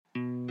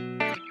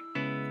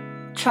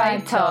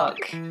Tribe Talk.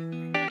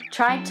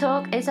 Tribe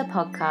Talk is a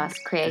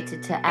podcast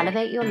created to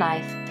elevate your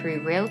life through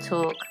real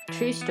talk,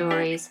 true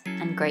stories,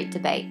 and great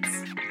debates,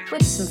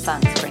 with some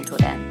fun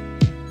sprinkled in.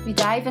 We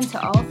dive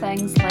into all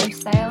things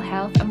lifestyle,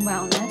 health, and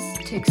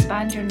wellness to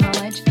expand your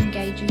knowledge and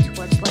guide you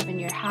towards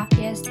living your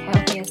happiest,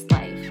 healthiest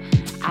life.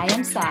 I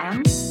am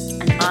Sam.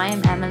 And I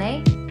am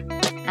Emily,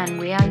 and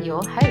we are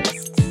your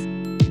hosts.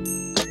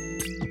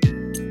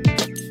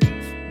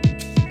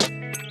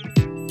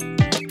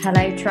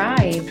 Hello,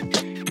 Tribe.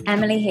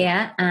 Emily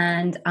here,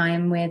 and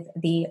I'm with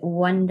the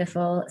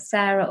wonderful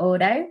Sarah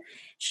Ordo.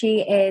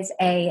 She is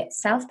a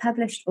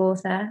self-published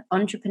author,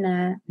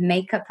 entrepreneur,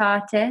 makeup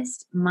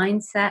artist,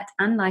 mindset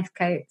and life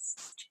coach,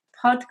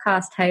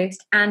 podcast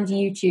host, and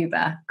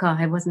YouTuber.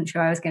 God, I wasn't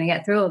sure I was going to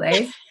get through all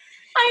those.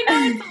 I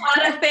know, it's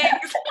a lot of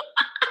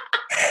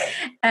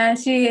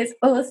things. She is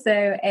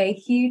also a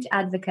huge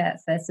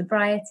advocate for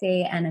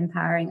sobriety and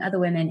empowering other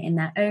women in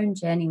their own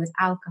journey with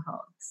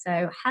alcohol.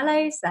 So,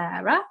 hello,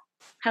 Sarah.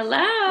 Hello.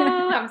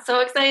 I'm so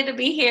excited to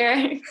be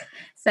here.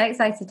 So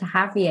excited to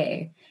have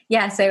you.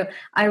 Yeah, so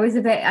I was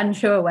a bit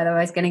unsure whether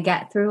I was going to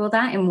get through all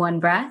that in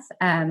one breath.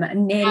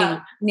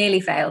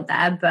 Nearly failed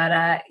there.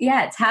 But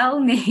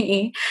tell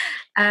me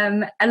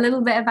a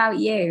little bit about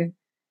you.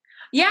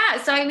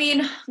 Yeah, so I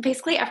mean,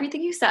 basically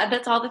everything you said,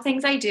 that's all the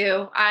things I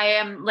do. I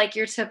am like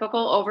your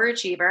typical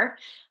overachiever.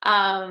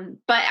 But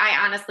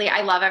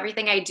I love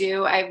everything I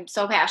do. I'm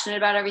so passionate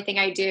about everything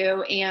I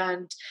do.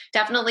 And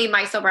definitely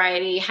my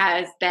sobriety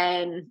has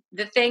been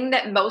the thing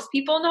that most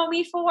people know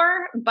me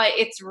for, but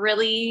it's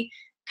really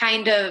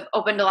kind of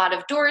opened a lot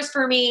of doors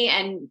for me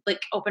and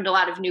like opened a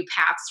lot of new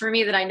paths for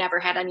me that I never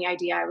had any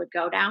idea I would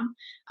go down.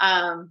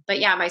 But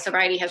yeah, my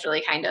sobriety has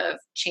really kind of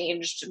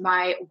changed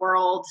my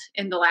world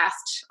in the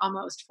last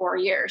almost 4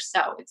 years.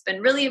 So it's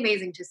been really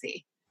amazing to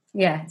see.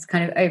 Yeah, it's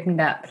kind of opened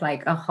up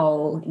like a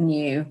whole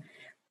new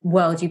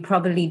world you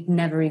probably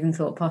never even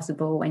thought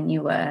possible when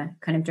you were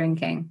kind of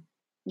drinking.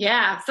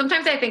 Yeah.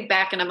 Sometimes I think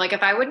back and I'm like,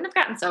 if I wouldn't have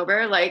gotten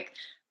sober, like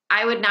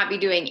I would not be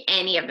doing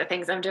any of the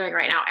things I'm doing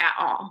right now at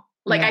all.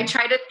 Like I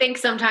try to think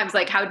sometimes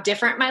like how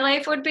different my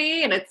life would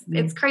be. And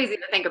it's crazy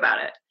to think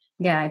about it.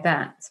 Yeah, I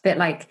bet. It's a bit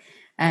like,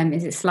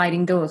 is it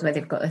sliding doors where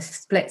they've got a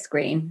split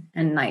screen?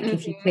 And like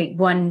if you click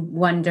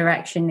one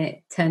direction,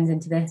 it turns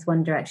into this,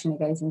 one direction, it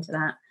goes into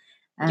that.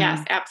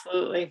 Yes,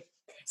 absolutely.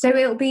 So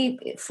it'll be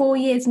 4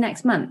 years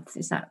next month.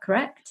 Is that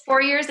correct?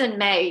 4 years in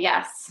May.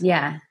 Yes.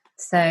 Yeah.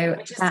 So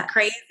which is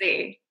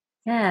crazy.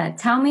 Yeah.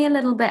 Tell me a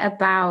little bit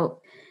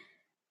about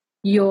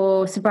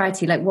your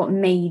sobriety. Like what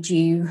made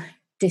you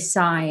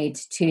decide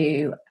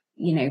to,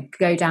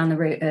 go down the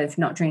route of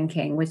not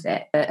drinking? Was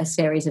it a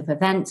series of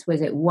events?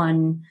 Was it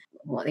one,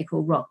 what they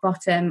call rock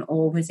bottom?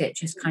 Or was it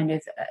just kind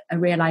of a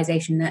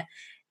realization that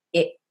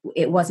it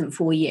wasn't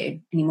for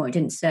you anymore? It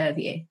didn't serve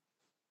you?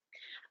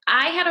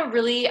 I had a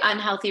really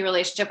unhealthy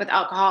relationship with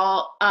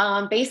alcohol,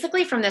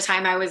 basically from the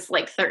time I was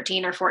like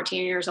 13 or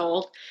 14 years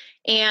old.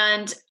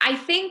 And I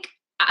think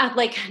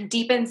like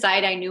deep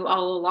inside, I knew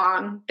all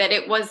along that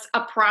it was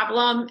a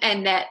problem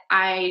and that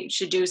I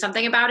should do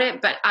something about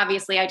it. But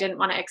obviously I didn't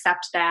want to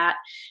accept that.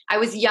 I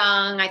was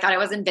young. I thought I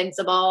was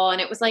invincible.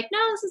 And it was like, no,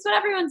 this is what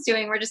everyone's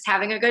doing. We're just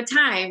having a good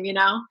time,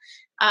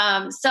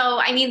 So,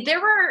 I mean, there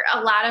were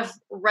a lot of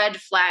red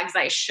flags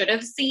I should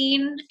have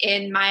seen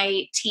in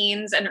my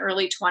teens and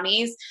early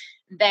 20s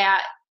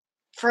that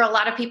for a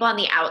lot of people on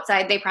the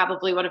outside, they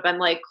probably would have been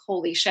like,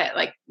 holy shit,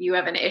 like you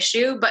have an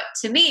issue. But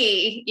to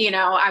me,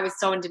 I was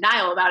so in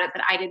denial about it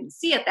that I didn't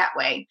see it that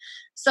way.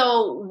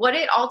 So what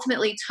it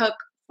ultimately took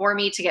for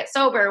me to get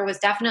sober was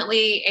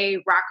definitely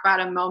a rock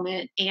bottom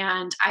moment.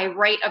 And I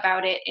write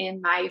about it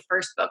in my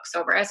first book,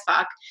 Sober as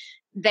Fuck,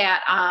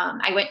 that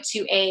I went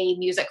to a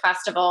music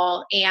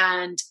festival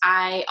and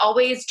I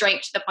always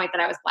drank to the point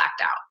that I was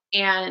blacked out.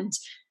 And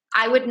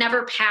I would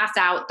never pass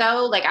out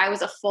though. Like I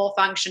was a full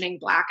functioning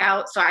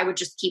blackout. So I would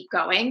just keep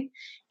going.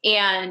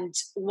 And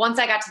once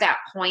I got to that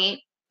point,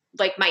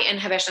 like my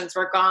inhibitions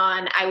were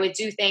gone. I would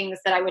do things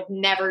that I would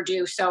never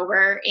do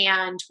sober.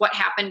 And what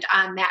happened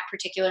on that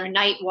particular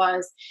night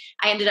was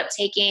I ended up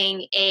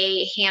taking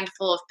a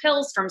handful of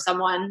pills from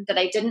someone that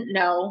I didn't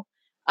know.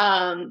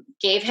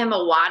 Gave him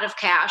a wad of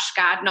cash.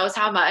 God knows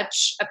how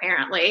much,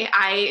 apparently.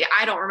 I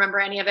don't remember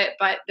any of it,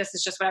 but this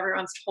is just what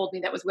everyone's told me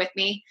that was with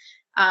me.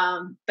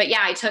 But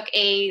yeah, I took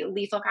a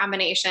lethal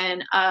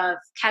combination of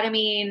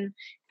ketamine,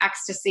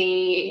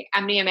 ecstasy,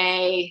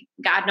 MDMA,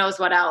 God knows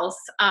what else.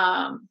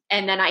 And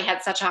then I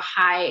had such a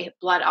high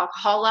blood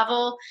alcohol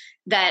level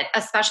that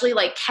especially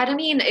like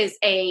ketamine is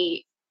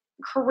a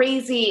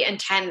crazy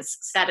intense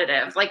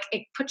sedative. Like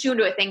it puts you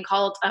into a thing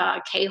called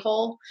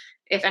K-hole.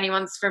 If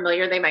anyone's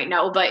familiar, they might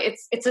know, but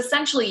it's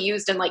essentially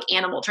used in like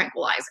animal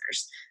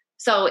tranquilizers.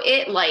 So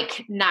it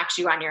like knocks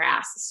you on your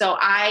ass. So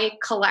I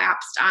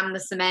collapsed on the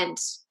cement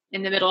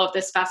in the middle of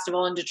this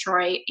festival in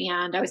Detroit,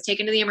 and I was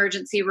taken to the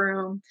emergency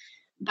room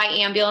by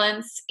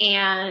ambulance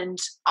and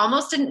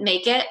almost didn't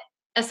make it.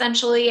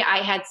 Essentially, I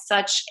had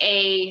such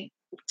a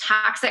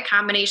toxic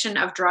combination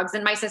of drugs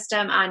in my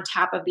system on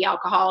top of the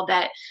alcohol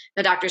that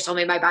the doctors told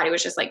me my body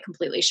was just like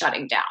completely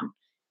shutting down.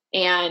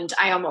 And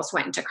I almost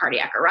went into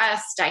cardiac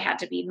arrest. I had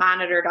to be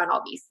monitored on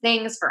all these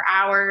things for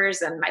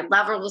hours, and my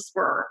levels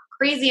were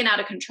crazy and out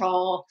of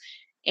control.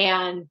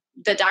 And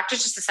the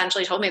doctors just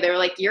essentially told me, they were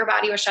like, your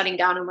body was shutting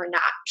down and we're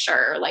not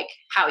sure like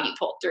how you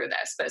pulled through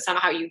this, but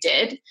somehow you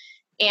did.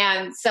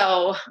 And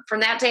so from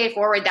that day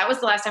forward, that was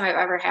the last time I've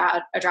ever had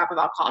a drop of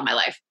alcohol in my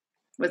life,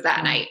 was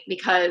that night,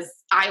 because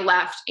I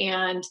left,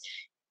 and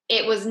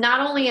it was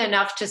not only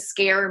enough to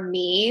scare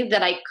me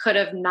that I could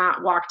have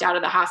not walked out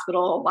of the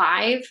hospital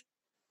alive,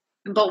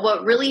 but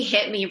what really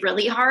hit me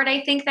really hard,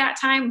 I think that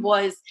time,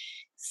 was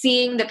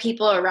seeing the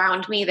people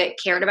around me that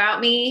cared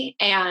about me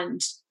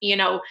and,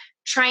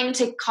 trying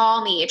to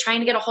call me,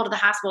 trying to get a hold of the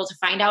hospital to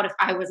find out if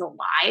I was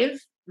alive,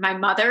 my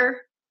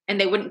mother, and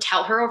they wouldn't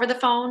tell her over the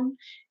phone.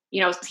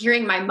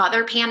 Hearing my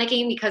mother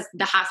panicking because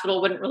the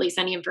hospital wouldn't release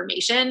any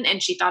information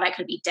and she thought I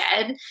could be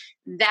dead.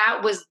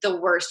 That was the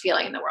worst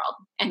feeling in the world.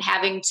 And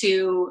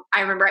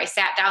I remember I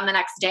sat down the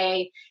next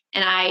day,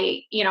 and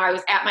I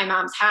was at my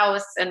mom's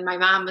house, and my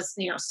mom was,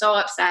 so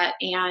upset.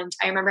 And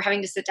I remember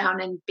having to sit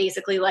down and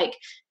basically like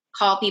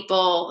call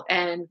people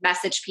and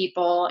message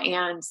people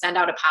and send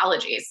out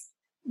apologies.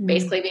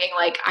 Basically being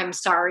like, I'm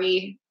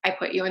sorry I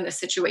put you in this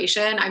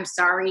situation. I'm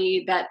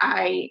sorry that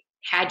I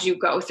had you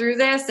go through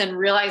this, and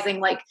realizing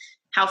like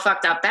how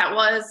fucked up that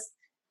was.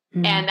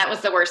 And that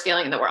was the worst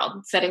feeling in the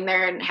world, sitting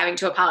there and having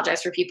to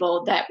apologize for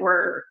people that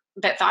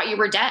thought you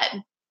were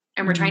dead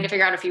and were trying to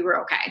figure out if you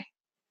were okay.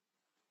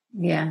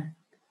 Yeah.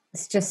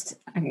 It's just,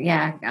 I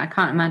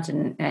can't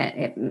imagine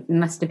it. It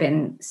must have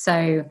been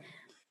so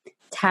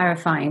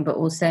terrifying, but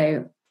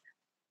also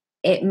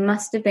it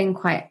must have been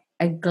quite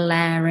a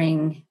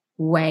glaring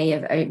way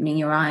of opening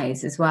your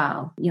eyes as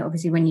well.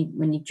 Obviously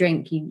when you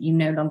drink, you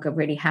no longer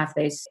really have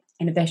those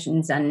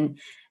inhibitions, and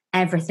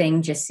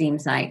everything just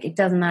seems like it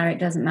doesn't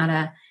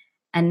matter.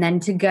 And then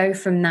to go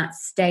from that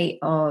state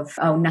of,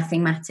 oh,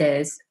 nothing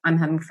matters, I'm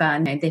having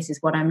fun, this is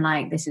what I'm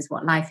like, this is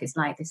what life is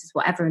like, this is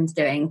what everyone's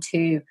doing,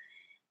 to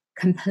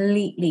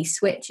completely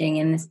switching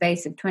in the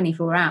space of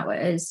 24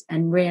 hours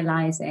and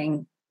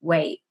realizing,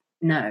 wait,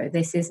 no,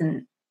 this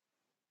isn't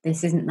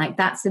like,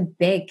 that's a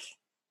big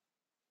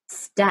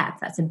step.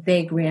 That's a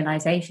big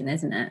realization,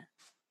 isn't it?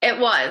 It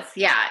was.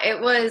 Yeah, it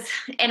was.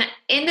 And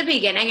in the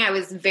beginning, I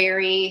was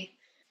very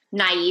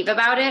naive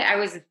about it. I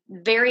was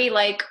very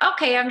like,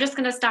 okay, I'm just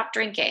going to stop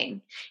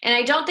drinking. And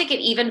I don't think it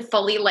even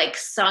fully like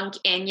sunk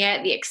in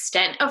yet, the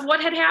extent of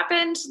what had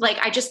happened. Like,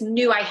 I just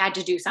knew I had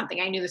to do something.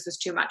 I knew this was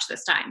too much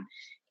this time.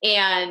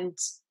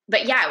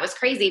 But yeah, it was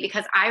crazy,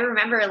 because I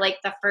remember like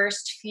the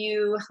first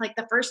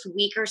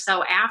week or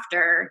so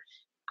after,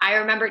 I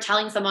remember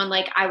telling someone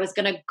like I was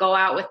going to go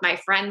out with my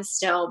friends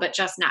still, but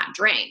just not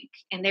drink.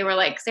 And they were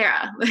like,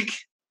 Sarah, like,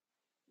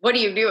 what are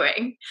you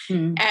doing?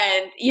 And,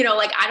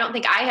 I don't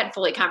think I had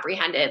fully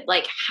comprehended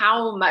like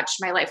how much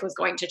my life was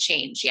going to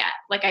change yet.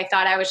 Like, I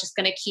thought I was just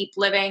going to keep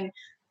living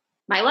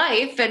my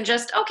life and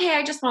just, okay,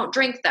 I just won't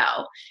drink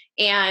though.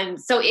 And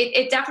so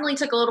it definitely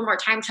took a little more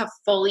time to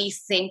fully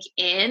sink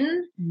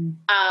in.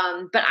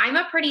 But I'm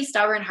a pretty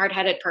stubborn,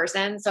 hard-headed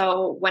person.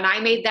 So when I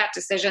made that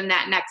decision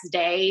that next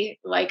day,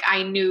 like,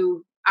 I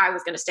knew I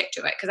was going to stick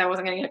to it, because I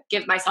wasn't going to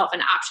give myself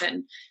an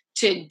option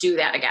to do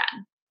that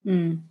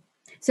again.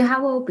 So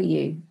how old were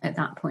you at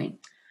that point?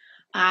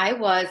 I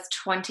was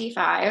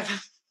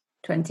 25.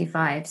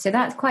 25. So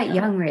that's quite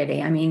young,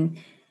 really. I mean,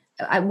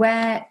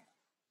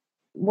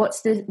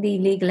 what's the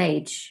legal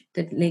age,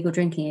 the legal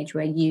drinking age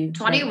where you...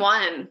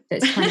 21.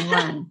 That's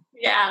 21.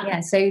 Yeah.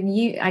 So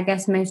I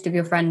guess most of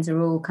your friends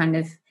are all kind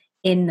of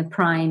in the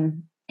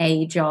prime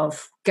age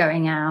of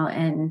going out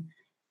and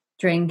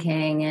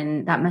drinking,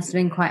 and that must have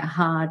been quite a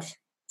hard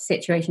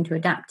situation to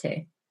adapt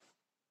to.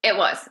 It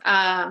was.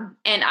 And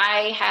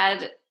I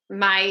had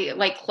my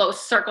like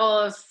close circle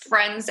of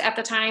friends at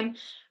the time.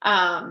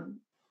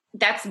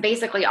 That's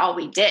basically all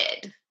we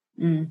did.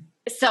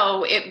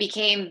 So it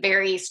became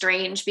very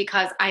strange,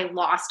 because I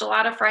lost a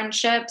lot of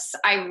friendships.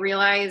 I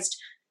realized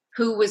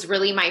who was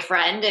really my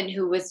friend and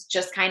who was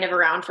just kind of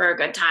around for a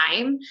good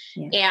time.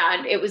 Yeah.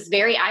 And it was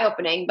very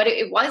eye-opening, but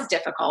it was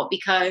difficult,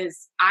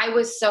 because I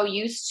was so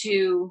used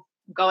to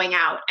going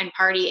out and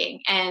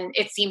partying, and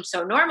it seemed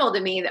so normal to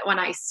me that when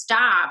I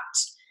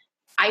stopped,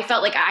 I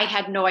felt like I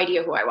had no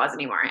idea who I was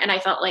anymore. And I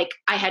felt like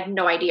I had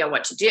no idea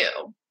what to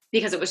do,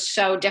 because it was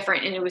so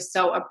different and it was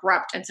so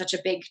abrupt and such a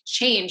big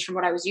change from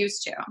what I was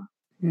used to.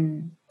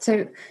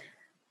 So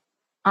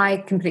I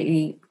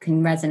completely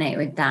can resonate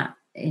with that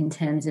in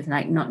terms of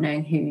like not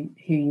knowing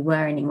who you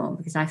were anymore,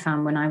 because I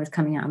found when I was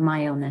coming out of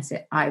my illness,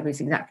 I was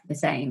exactly the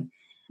same.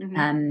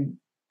 And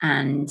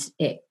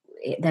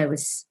there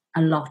was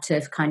a lot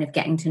of kind of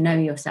getting to know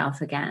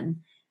yourself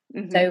again.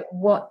 So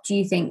what do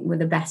you think were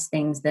the best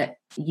things that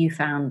you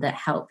found that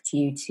helped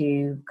you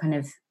to kind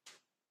of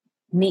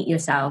meet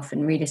yourself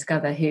and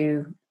rediscover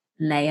who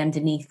lay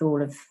underneath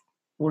all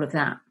of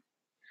that?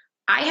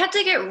 I had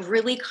to get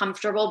really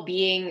comfortable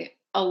being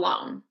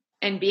alone.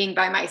 and being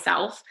by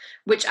myself,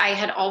 which I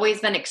had always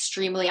been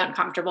extremely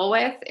uncomfortable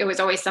with. It was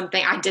always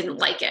something I didn't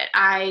like it.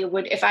 I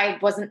would, if I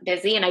wasn't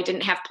busy and I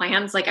didn't have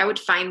plans, like I would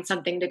find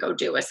something to go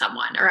do with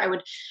someone, or I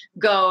would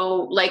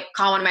go like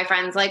call one of my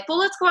friends, like, well,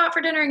 let's go out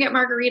for dinner and get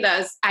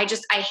margaritas. I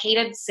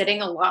hated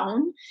sitting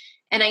alone.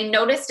 And I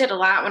noticed it a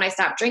lot when I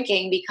stopped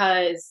drinking,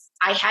 because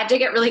I had to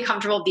get really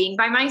comfortable being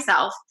by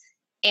myself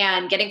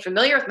and getting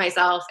familiar with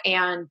myself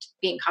and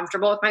being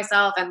comfortable with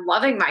myself and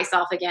loving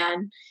myself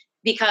again,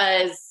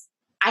 because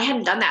I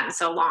hadn't done that in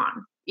so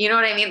long. You know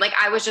what I mean? Like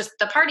I was just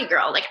the party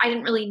girl. Like I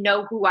didn't really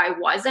know who I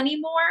was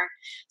anymore.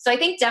 So I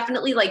think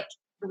definitely like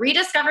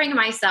rediscovering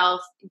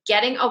myself,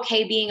 getting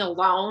okay being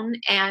alone.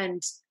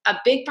 And a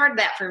big part of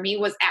that for me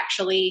was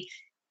actually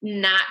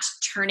not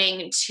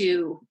turning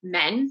to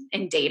men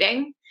and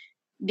dating,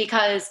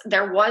 because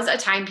there was a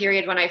time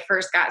period when I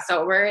first got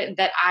sober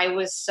that I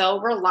was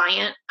so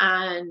reliant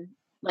on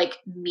like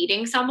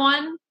meeting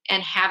someone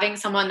and having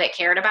someone that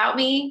cared about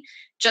me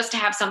just to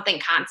have something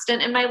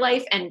constant in my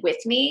life and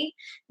with me,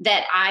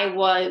 that I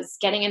was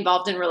getting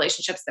involved in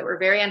relationships that were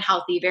very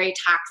unhealthy, very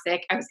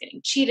toxic. I was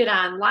getting cheated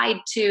on, lied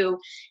to,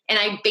 and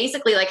I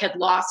basically like had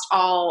lost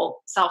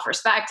all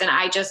self-respect. And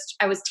I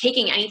was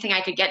taking anything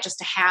I could get just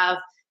to have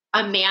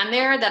a man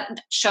there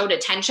that showed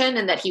attention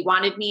and that he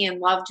wanted me and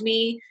loved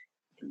me.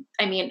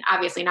 I mean,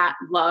 obviously not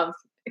love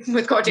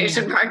with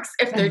quotation marks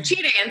if they're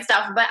cheating and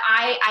stuff, but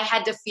I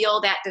had to feel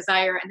that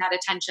desire and that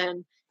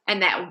attention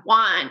and that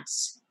want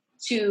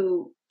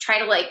to try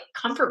to like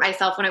comfort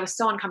myself when I was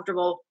so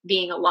uncomfortable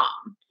being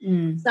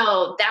alone.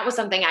 So that was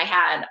something I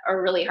had a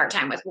really hard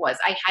time with, was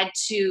I had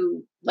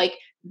to like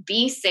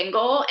be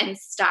single and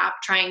stop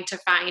trying to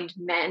find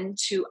men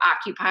to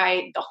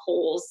occupy the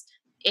holes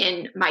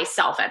in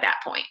myself at that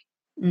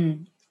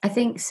point. I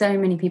think so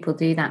many people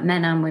do that,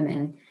 men and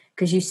women,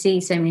 because you see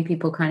so many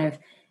people kind of,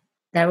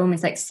 they're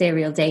almost like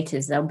serial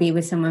daters. They'll be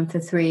with someone for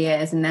 3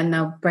 years and then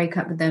they'll break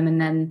up with them,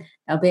 and then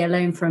they'll be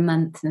alone for a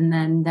month, and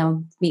then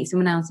they'll meet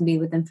someone else and be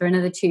with them for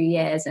another 2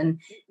 years. And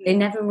they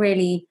never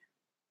really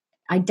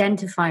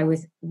identify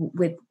with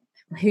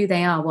who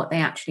they are, what they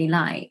actually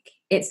like.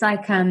 It's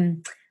like,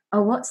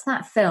 what's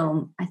that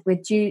film with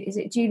is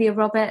it Julia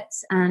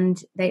Roberts?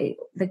 And the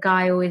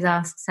guy always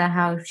asks her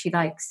how she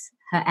likes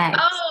her eggs.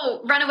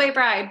 Oh, Runaway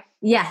Bride.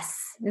 Yes.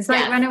 It's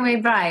like Runaway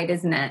Bride,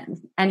 isn't it?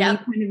 And you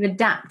kind of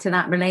adapt to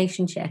that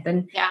relationship.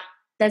 And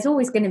there's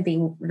always going to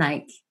be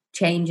like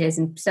changes,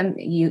 and some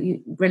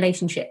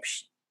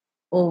relationships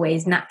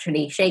always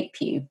naturally shape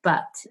you.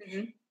 But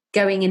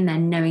going in there,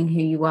 knowing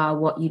who you are,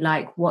 what you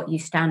like, what you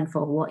stand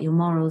for, what your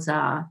morals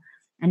are,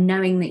 and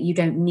knowing that you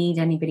don't need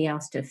anybody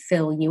else to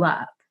fill you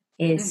up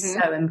is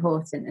so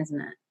important,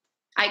 isn't it?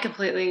 I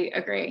completely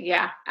agree.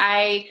 Yeah.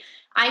 I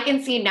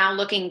can see now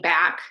looking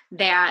back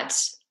that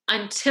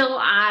until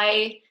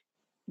I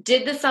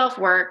did the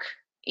self-work,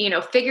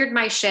 figured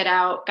my shit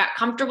out, got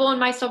comfortable in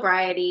my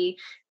sobriety,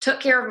 took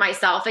care of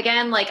myself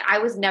again, like I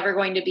was never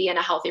going to be in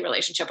a healthy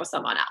relationship with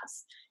someone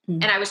else.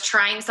 And I was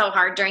trying so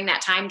hard during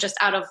that time just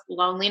out of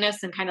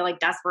loneliness and kind of like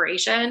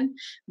desperation.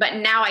 But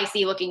now I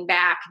see looking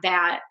back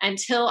that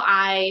until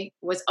I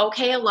was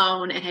okay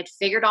alone and had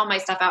figured all my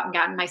stuff out and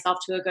gotten myself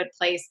to a good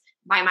place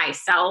by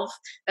myself,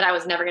 that I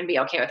was never going to be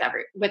okay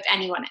with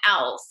anyone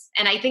else.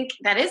 And I think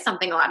that is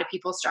something a lot of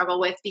people struggle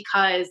with,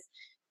 because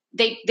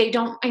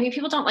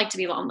people don't like to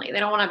be lonely. They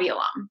don't want to be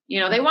alone.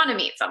 They want to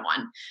meet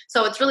someone.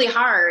 So it's really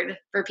hard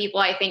for people,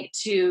 I think,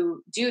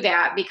 to do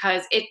that,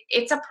 because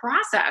it's a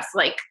process,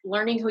 like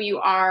learning who you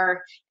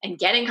are and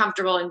getting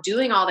comfortable and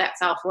doing all that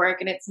self-work.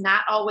 And it's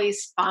not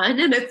always fun,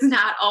 and it's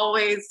not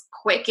always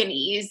quick and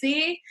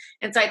easy.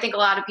 And so I think a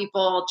lot of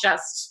people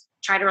just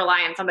try to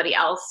rely on somebody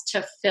else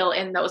to fill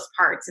in those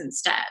parts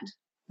instead.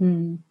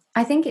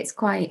 I think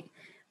I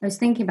was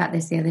thinking about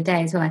this the other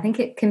day as well. I think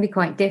it can be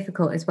quite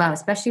difficult as well,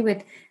 especially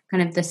with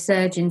kind of the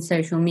surge in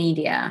social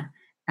media.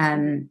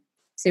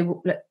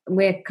 So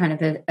we're kind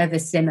of of a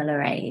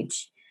similar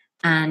age.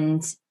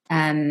 And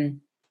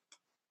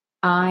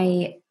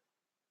I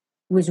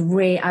was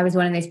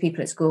one of those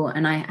people at school,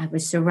 and I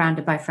was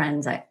surrounded by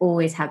friends. I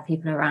always had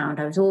people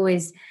around. I was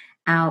always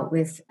out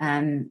with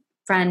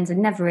friends,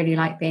 and never really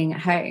liked being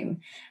at home.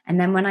 And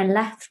then when I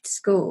left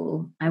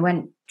school, I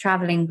went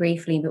traveling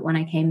briefly, but when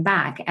I came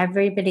back,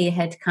 everybody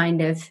had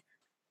kind of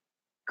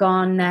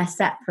gone their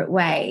separate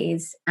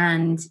ways,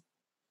 and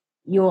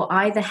you're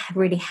either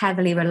really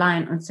heavily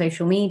reliant on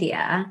social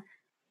media,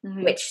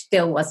 which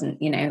still wasn't,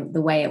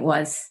 the way it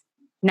was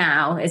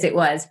now as it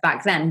was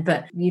back then,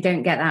 but you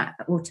don't get that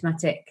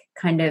automatic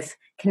kind of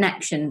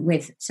connection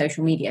with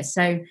social media.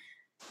 So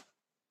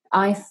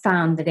I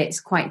found that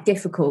it's quite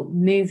difficult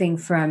moving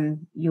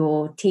from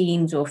your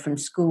teens or from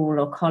school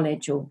or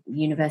college or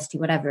university,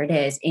 whatever it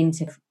is,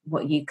 into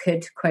what you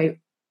could, quote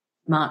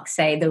Mark,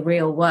 say the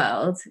real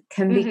world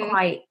can be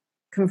quite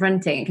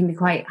confronting. It can be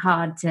quite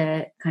hard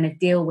to kind of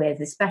deal with,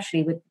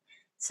 especially with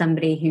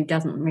somebody who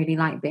doesn't really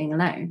like being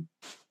alone.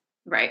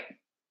 Right.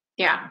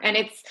 Yeah. And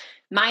it's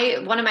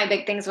one of my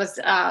big things was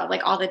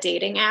like all the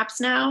dating apps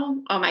now.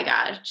 Oh my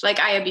gosh. Like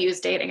I abuse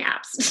dating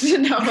apps to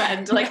no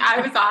end. Like I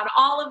was on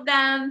all of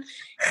them.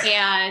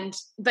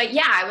 But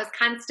yeah, I was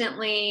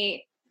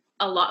constantly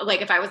alone.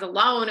 Like if I was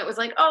alone, it was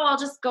like, oh, I'll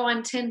just go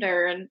on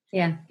Tinder and,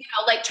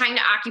 like trying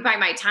to occupy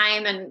my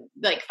time and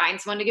like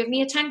find someone to give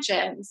me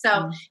attention.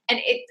 So,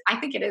 I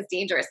think it is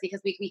dangerous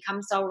because we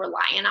become so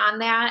reliant on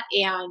that.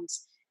 And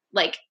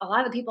like a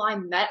lot of the people I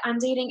met on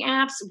dating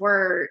apps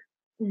were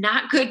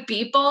not good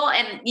people.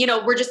 And,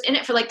 we're just in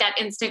it for like that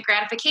instant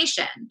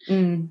gratification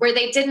where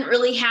they didn't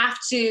really have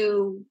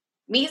to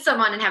meet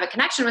someone and have a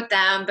connection with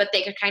them, but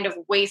they could kind of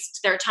waste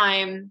their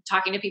time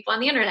talking to people on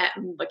the internet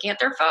and looking at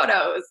their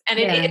photos. And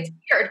it's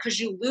weird because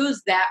you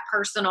lose that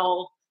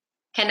personal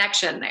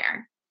connection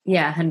there.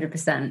 Yeah,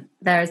 100%.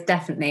 There is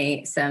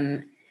definitely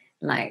some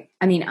I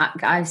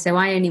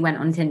only went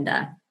on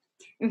Tinder.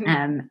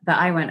 But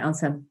I went on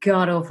some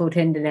god awful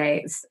Tinder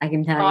dates, I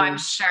can tell you. Oh, I'm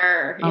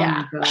sure. Oh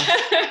yeah.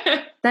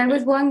 There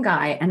was one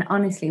guy, and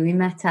honestly, we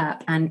met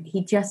up and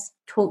he just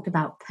talked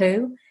about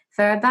poo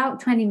for about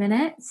 20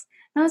 minutes.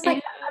 And I was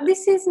like,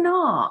 this is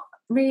not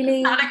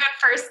really not a good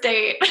first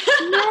date.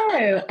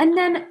 No. And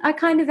then I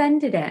kind of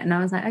ended it and I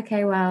was like,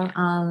 okay, well,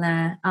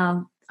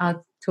 I'll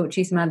talk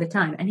to you some other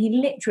time. And he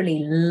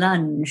literally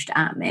lunged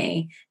at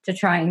me to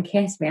try and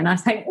kiss me. And I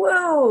was like,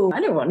 whoa, I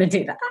don't want to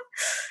do that.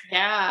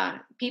 Yeah.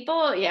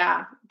 People,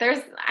 and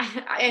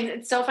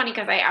it's so funny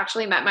because I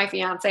actually met my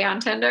fiance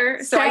on Tinder.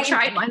 So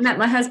I met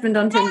my husband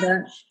on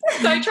Tinder.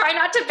 So I try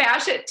not to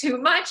bash it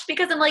too much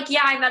because I'm like,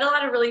 I met a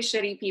lot of really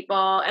shitty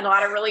people and a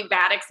lot of really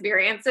bad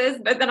experiences.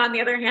 But then on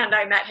the other hand,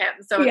 I met him.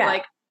 So it's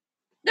like,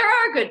 there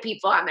are good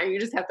people on there. You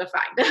just have to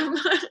find them.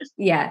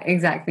 Yeah,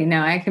 exactly.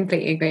 No, I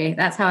completely agree.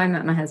 That's how I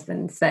met my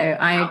husband. So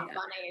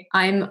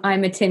I'm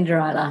a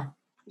Tinderella.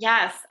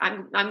 Yes,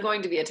 I'm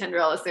going to be a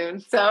Tinderella soon.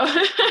 So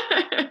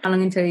how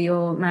long until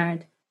you're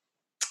married?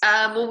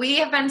 Well, we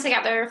have been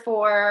together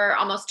for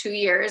almost 2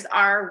 years.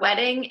 Our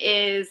wedding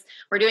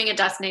we're doing a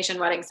destination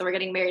wedding. So we're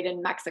getting married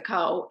in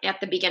Mexico at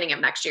the beginning of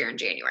next year in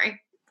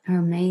January.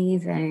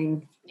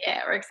 Amazing.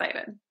 Yeah, we're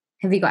excited.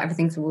 Have you got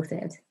everything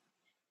sorted?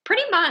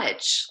 Pretty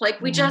much. Like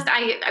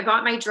I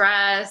bought my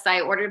dress,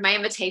 I ordered my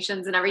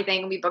invitations and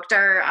everything. We booked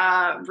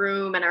our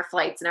room and our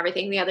flights and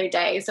everything the other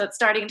day. So it's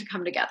starting to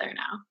come together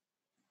now.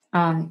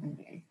 Oh,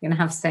 you're going to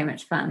have so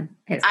much fun.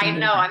 I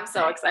know. I'm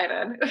so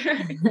excited.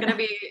 It's going to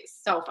be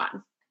so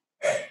fun.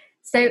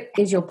 So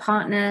is your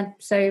partner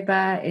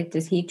sober?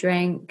 Does he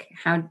drink?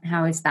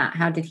 How is that?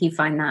 How did he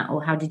find that?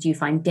 Or how did you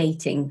find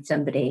dating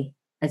somebody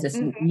as a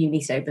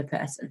newly sober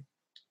person?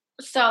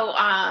 So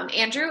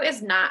Andrew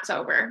is not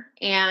sober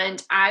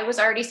and I was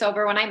already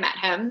sober when I met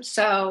him.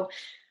 So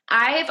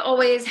I've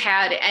always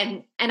had,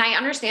 and I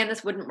understand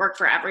this wouldn't work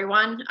for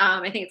everyone.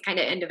 I think it's kind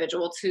of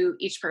individual to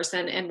each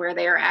person and where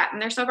they are at in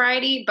their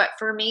sobriety. But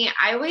for me,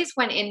 I always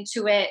went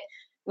into it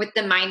with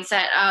the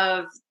mindset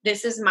of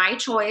this is my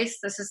choice.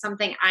 This is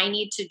something I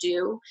need to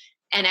do.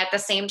 And at the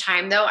same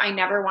time, though, I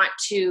never want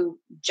to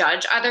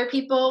judge other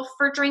people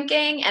for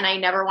drinking and I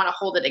never want to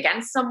hold it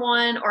against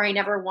someone, or I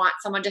never want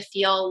someone to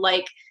feel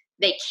like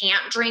they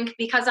can't drink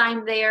because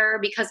I'm there,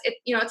 because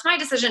it's my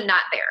decision,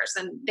 not theirs,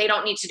 and they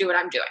don't need to do what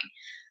I'm doing.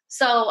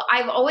 So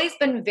I've always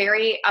been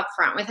very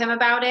upfront with him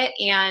about it.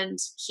 And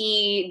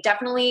he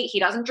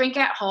doesn't drink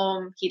at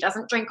home. He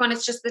doesn't drink when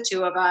it's just the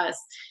two of us.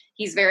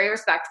 He's very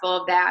respectful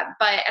of that.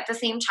 But at the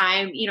same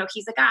time,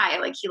 he's a guy,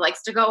 like he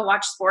likes to go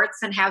watch sports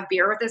and have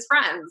beer with his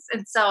friends.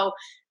 And so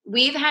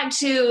we've had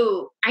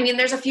to,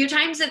 there's a few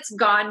times it's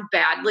gone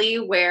badly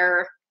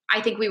where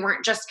I think we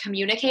weren't just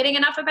communicating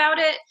enough about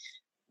it,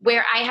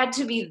 where I had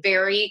to be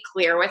very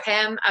clear with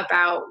him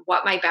about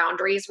what my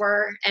boundaries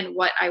were and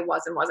what I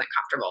was and wasn't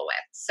comfortable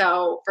with.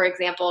 So for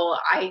example,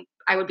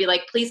 I would be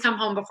like, please come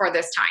home before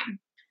this time.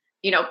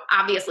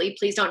 Obviously,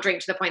 please don't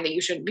drink to the point that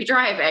you shouldn't be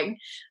driving.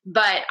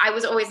 But I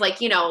was always like,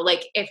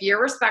 if you're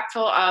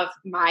respectful of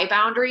my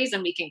boundaries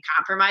and we can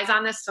compromise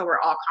on this so we're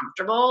all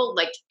comfortable,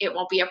 like it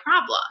won't be a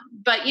problem.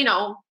 But,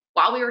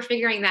 while we were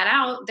figuring that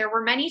out, there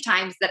were many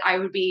times that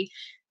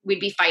we'd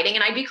be fighting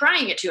and I'd be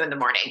crying at 2 a.m.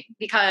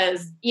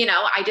 because,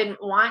 I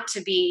didn't want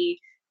to be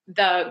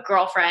the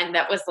girlfriend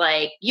that was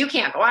like, you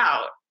can't go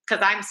out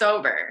because I'm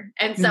sober.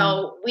 And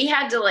so we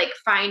had to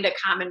find a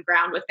common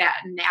ground with that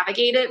and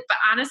navigate it. But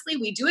honestly,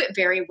 we do it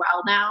very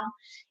well now.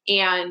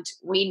 And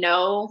we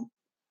know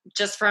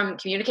just from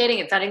communicating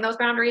and setting those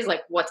boundaries,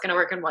 what's going to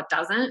work and what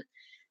doesn't.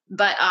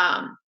 But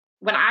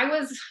when I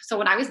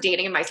was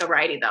dating in my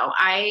sobriety though,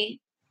 I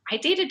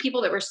dated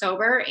people that were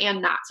sober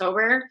and not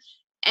sober.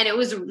 And it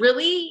was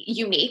really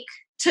unique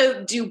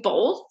to do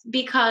both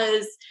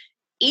because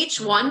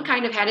each one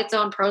kind of had its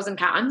own pros and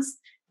cons.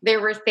 There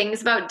were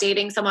things about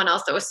dating someone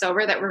else that was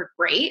sober that were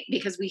great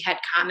because we had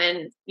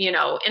common,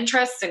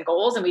 interests and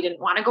goals and we didn't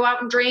want to go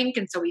out and drink.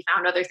 And so we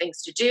found other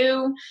things to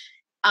do.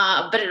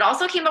 But it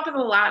also came up with a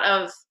lot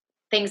of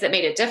things that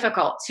made it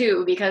difficult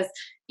too, because,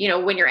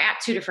 when you're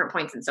at 2 different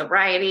points in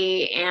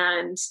sobriety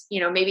and,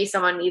 maybe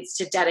someone needs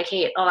to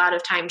dedicate a lot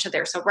of time to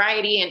their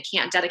sobriety and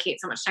can't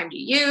dedicate so much time to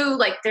you,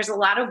 there's a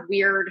lot of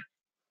weird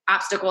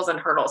obstacles and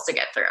hurdles to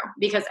get through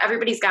because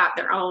everybody's got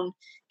their own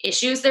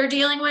issues they're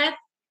dealing with.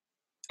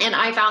 And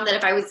I found that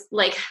if I was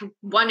like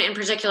one in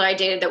particular I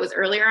dated that was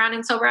earlier on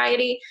in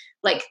sobriety,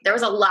 like there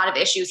was a lot of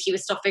issues he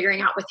was still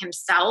figuring out with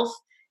himself.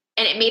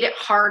 And it made it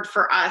hard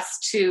for us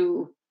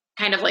to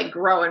kind of like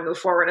grow and move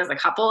forward as a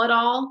couple at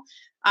all.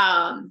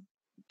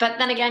 But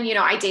then again, you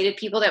know, I dated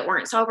people that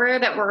weren't sober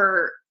that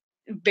were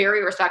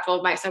very respectful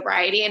of my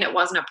sobriety and it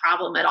wasn't a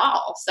problem at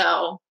all.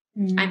 So,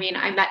 I mean,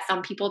 I met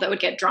some people that would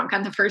get drunk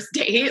on the first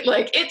date.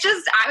 Like it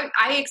just,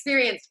 I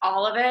experienced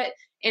all of it.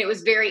 And it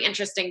was very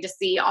interesting to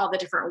see all the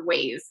different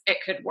ways it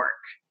could work.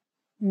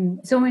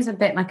 It's almost a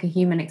bit like a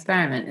human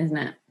experiment, isn't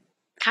it?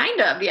 Kind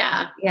of,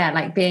 yeah. Yeah,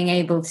 like being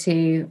able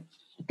to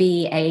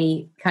be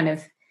a kind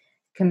of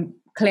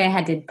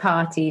clear-headed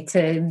party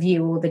to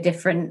view all the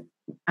different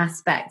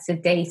aspects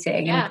of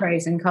dating and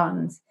pros and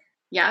cons.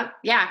 Yeah.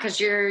 Because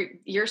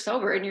you're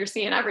sober and you're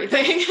seeing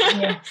everything.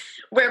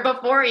 Where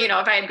before, you know,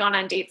 if I had gone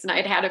on dates and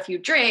I'd had a few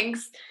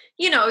drinks,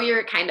 you know,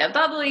 you're kind of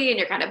bubbly and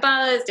you're kind of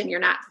buzzed and you're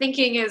not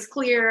thinking as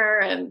clear.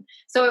 And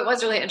so it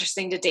was really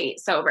interesting to date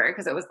sober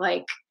because it was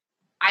like,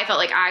 I felt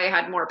like I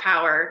had more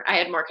power. I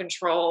had more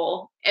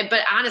control.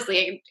 But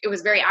honestly, it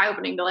was very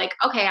eye-opening to like,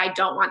 okay, I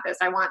don't want this.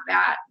 I want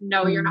that.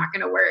 No, you're not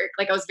going to work.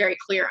 Like I was very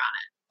clear on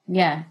it.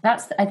 Yeah.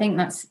 I think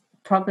that's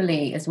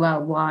probably as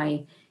well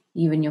why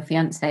you and your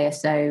fiance are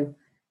so,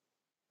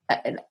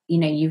 you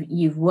know,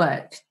 you've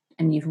worked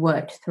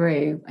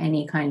through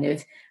any kind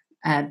of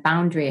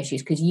boundary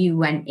issues because you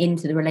went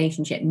into the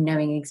relationship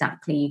knowing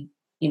exactly,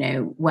 you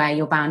know, where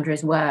your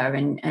boundaries were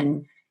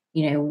and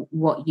you know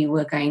what you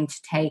were going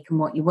to take and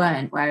what you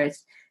weren't,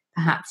 whereas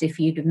perhaps if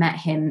you'd have met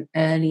him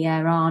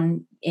earlier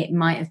on it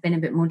might have been a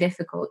bit more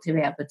difficult to be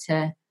able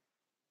to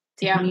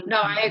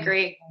I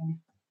agree.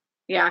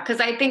 Because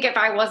I think if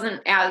I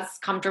wasn't as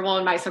comfortable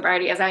in my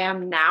sobriety as I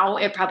am now,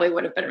 it probably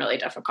would have been really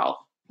difficult.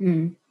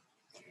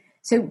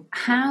 So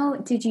how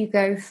did you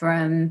go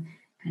from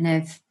kind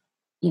of,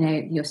 you know,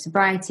 your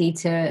sobriety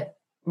to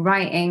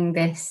writing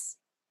this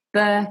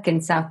book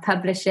and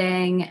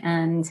self-publishing,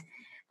 and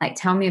like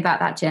tell me about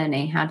that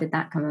journey? How did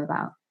that come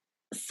about?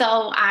 So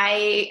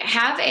I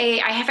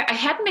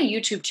had my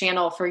YouTube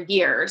channel for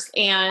years,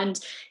 and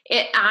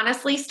it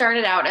honestly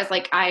started out as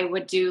like I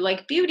would do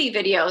like beauty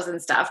videos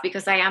and stuff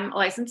because I am a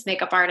licensed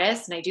makeup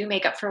artist and I do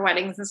makeup for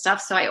weddings and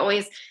stuff. So I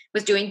always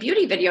was doing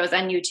beauty videos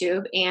on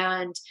YouTube,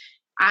 and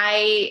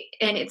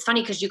it's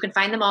funny because you can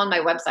find them all on my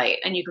website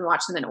and you can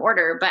watch them in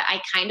order, but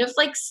I kind of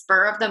like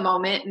spur of the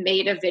moment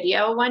made a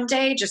video one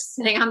day just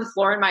sitting on the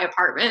floor in my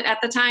apartment at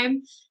the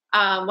time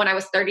when I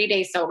was 30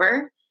 days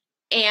sober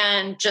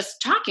and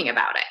just talking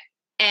about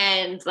it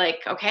and like,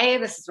 okay,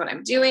 this is what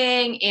I'm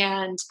doing.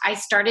 And I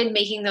started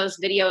making those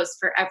videos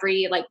for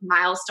every like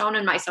milestone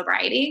in my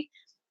sobriety.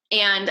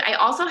 And I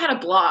also had a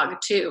blog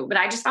too, but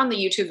I just found the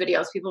YouTube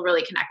videos people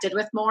really connected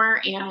with more,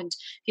 and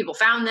people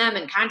found them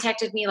and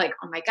contacted me like,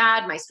 oh my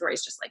God, my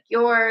story's just like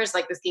yours.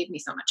 Like this gave me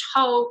so much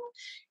hope.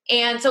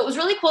 And so it was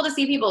really cool to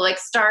see people like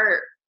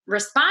start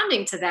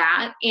responding to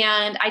that.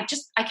 And I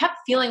kept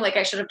feeling like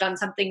I should have done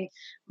something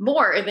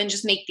more than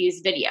just make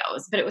these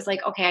videos, but it was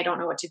like, okay, I don't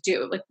know what to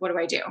do. Like, what do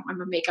I do? I'm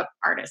a makeup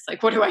artist.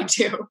 Like, what do I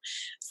do?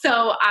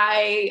 So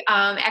I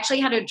actually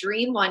had a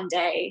dream one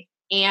day.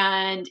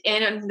 And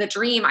in the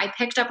dream, I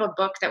picked up a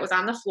book that was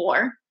on the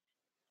floor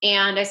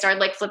and I started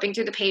like flipping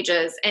through the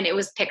pages, and it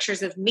was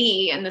pictures of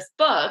me in this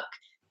book.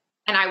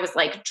 And I was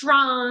like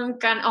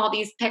drunk on all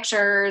these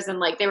pictures, and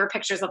like they were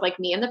pictures of like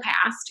me in the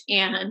past.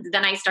 And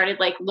then I started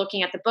like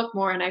looking at the book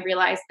more, and I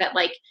realized that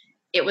like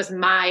it was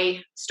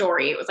my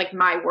story. It was like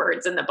my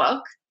words in the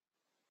book.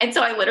 And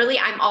so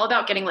I'm all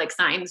about getting like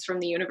signs from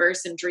the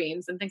universe and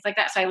dreams and things like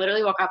that. So I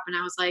literally woke up and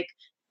I was like,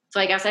 so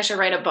I guess I should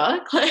write a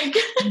book. Like,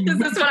 is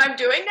this what I'm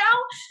doing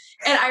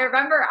now? And I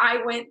remember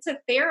I went to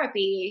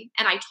therapy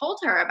and I told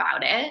her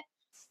about it,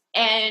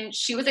 and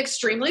she was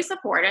extremely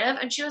supportive.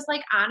 And she was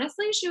like,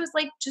 honestly, she was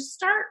like, just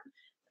start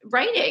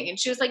writing. And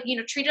she was like, you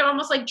know, treat it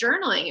almost like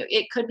journaling.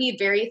 It could be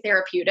very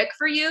therapeutic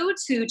for you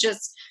to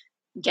just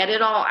get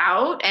it all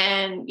out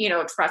and, you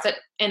know, express it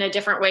in a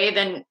different way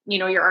than, you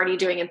know, you're already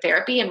doing in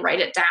therapy, and write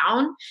it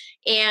down.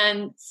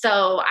 And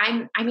so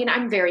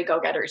I'm very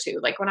go-getter too.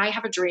 Like when I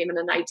have a dream and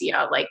an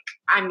idea, like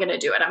I'm going to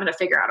do it. I'm going to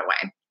figure out a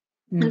way.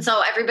 And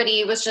so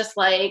everybody was just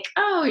like,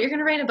 oh, you're going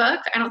to write a book?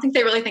 I don't think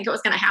they really think it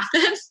was going to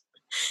happen.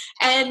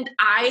 And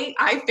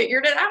I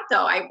figured it out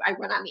though. I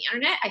went on the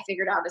internet, I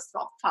figured out how to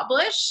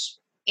self-publish.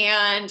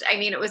 And I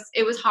mean,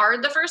 it was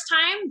hard the first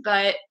time,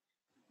 but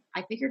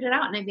I figured it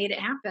out and I made it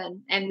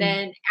happen. And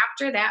then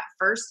after that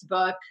first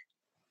book,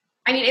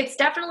 I mean, it's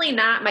definitely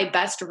not my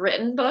best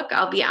written book.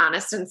 I'll be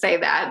honest and say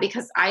that,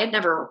 because I had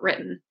never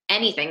written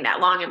anything that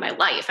long in my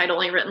life. I'd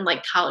only written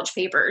like college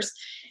papers.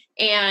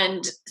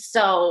 And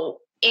so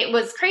it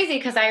was crazy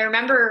because I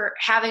remember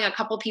having a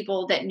couple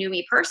people that knew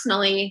me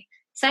personally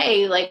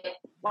say like,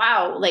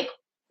 wow, like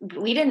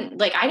I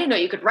didn't know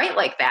you could write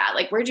like that.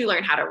 Like, where'd you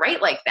learn how to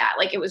write like that?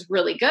 Like, it was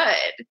really good.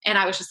 And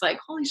I was just like,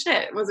 holy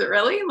shit, was it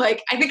really?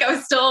 Like, I think I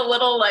was still a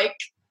little like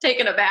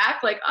taken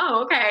aback, like,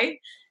 oh, okay.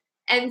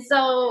 And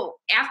so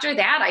after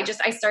that,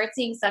 I started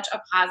seeing such a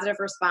positive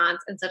response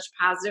and such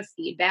positive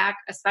feedback,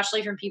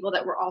 especially from people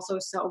that were also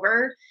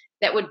sober,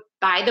 that would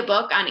buy the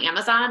book on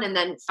Amazon and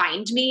then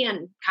find me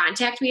and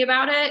contact me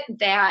about it,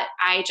 that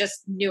I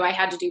just knew I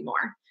had to do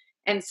more.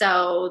 And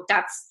so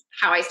that's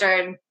how I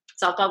started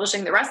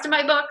self-publishing the rest of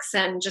my books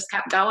and just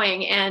kept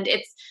going. And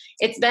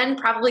it's been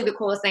probably the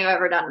coolest thing I've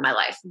ever done in my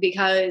life,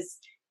 because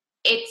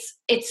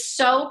it's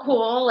so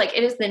cool. Like,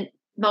 it is the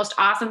most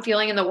awesome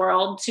feeling in the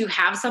world to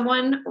have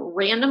someone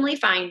randomly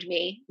find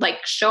me,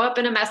 like show up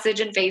in a message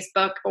in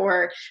Facebook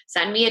or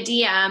send me a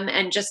DM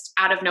and just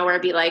out of nowhere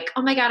be like,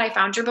 oh my God, I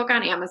found your book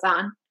on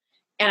Amazon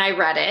and I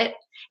read it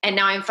and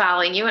now I'm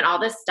following you and all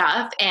this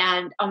stuff.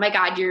 And oh my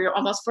God, you're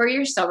almost 4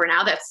 years sober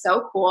now. That's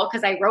so cool.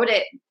 Cause I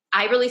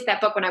released that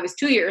book when I was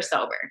 2 years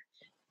sober.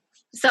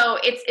 So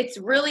it's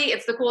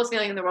the coolest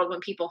feeling in the world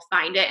when people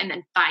find it and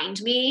then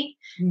find me,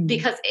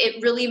 because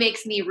it really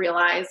makes me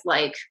realize,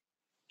 like,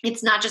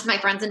 it's not just my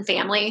friends and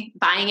family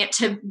buying it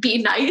to be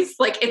nice.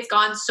 Like, it's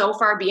gone so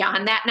far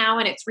beyond that now,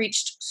 and it's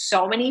reached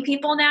so many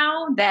people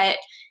now that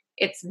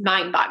it's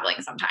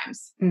mind-boggling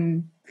sometimes.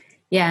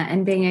 Yeah,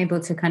 and being able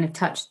to kind of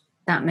touch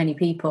that many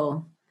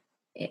people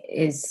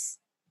is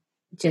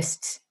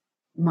just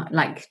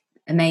like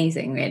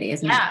amazing, really,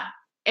 isn't it? Yeah,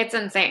 it's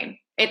insane.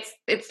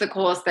 It's the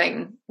coolest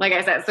thing. Like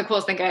I said, it's the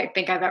coolest thing I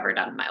think I've ever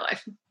done in my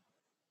life.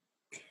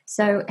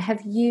 So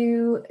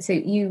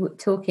we were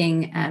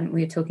talking a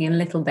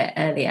little bit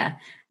earlier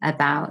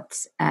about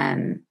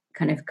kind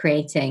of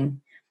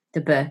creating the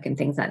book and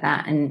things like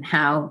that, and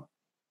how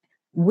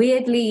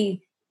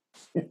weirdly,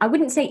 I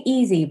wouldn't say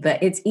easy,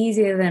 but it's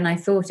easier than I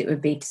thought it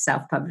would be to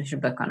self-publish a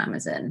book on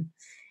Amazon.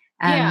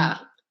 Yeah.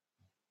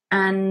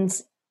 And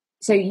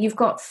so you've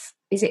got,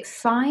 is it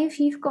 5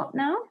 you've got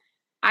now?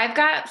 I've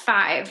got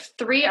 5.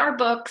 3 are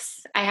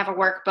books. I have a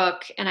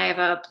workbook and I have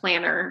a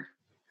planner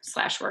 /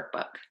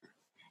 workbook.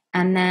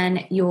 And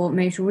then your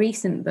most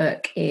recent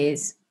book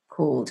is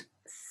called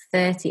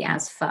 30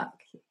 as Fuck.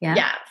 Yeah.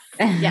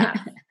 Yes.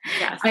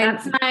 Yes.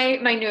 That's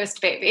my newest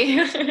baby.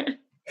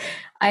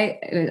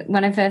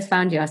 When I first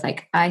found you, I was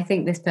like, I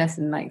think this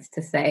person likes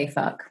to say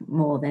fuck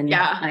more than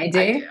I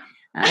do.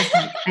 I was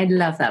like, I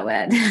love that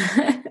word.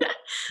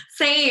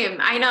 Same.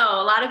 I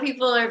know a lot of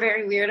people are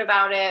very weird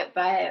about it,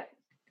 but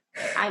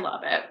I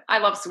love it. I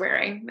love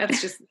swearing.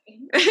 That's just me.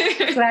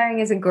 Swearing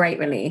is a great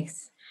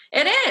release.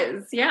 It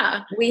is.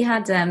 Yeah. We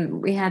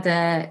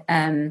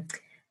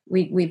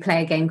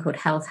play a game called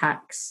Health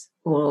Hacks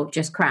or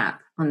Just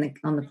Crap on the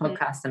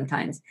podcast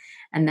sometimes.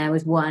 And there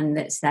was one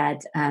that said,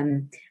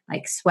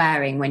 like,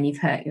 swearing when you've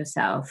hurt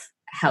yourself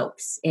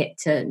helps it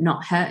to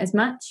not hurt as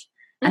much.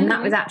 And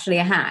that was actually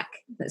a hack.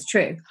 That's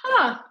true.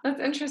 Huh, that's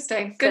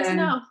interesting. Good to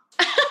know.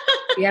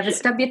 If you ever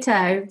stub your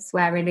toe,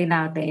 swear really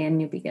loudly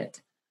and you'll be good.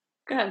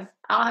 Good.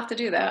 I'll have to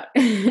do that.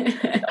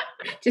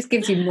 Just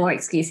gives you more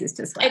excuses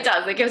to swear. It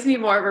does. It gives me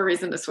more of a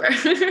reason to swear.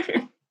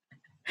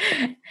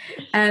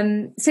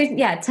 So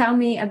yeah, tell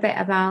me a bit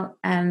about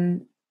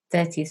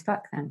 30 as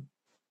Fuck then.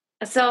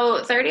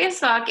 So 30 as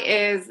Fuck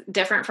is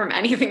different from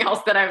anything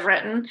else that I've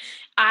written.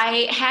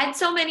 I had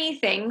so many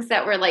things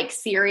that were like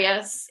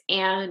serious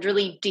and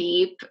really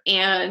deep,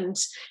 and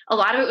a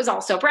lot of it was all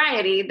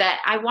sobriety,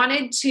 that I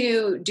wanted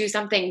to do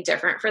something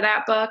different for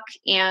that book.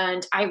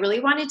 And I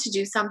really wanted to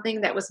do something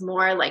that was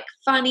more like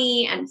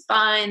funny and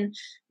fun,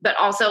 but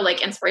also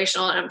like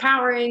inspirational and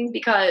empowering,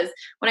 because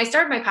when I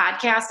started my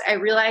podcast, I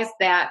realized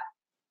that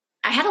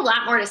I had a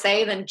lot more to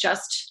say than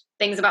just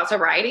things about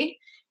sobriety.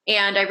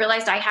 And I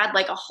realized I had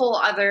like a whole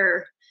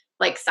other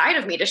like side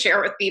of me to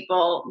share with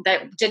people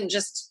that didn't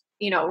just,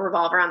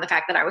 revolve around the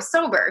fact that I was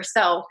sober.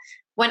 So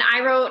when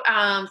I wrote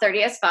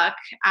 30 as Fuck,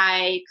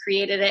 I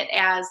created it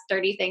as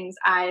 30 things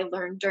I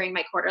learned during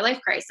my quarter life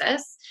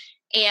crisis.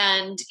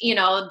 And,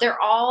 they're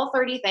all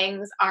 30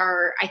 things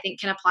I think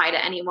can apply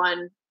to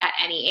anyone at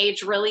any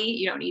age, really.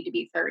 You don't need to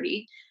be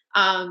 30.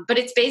 But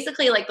it's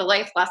basically like the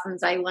life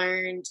lessons I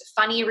learned,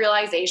 funny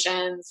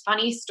realizations,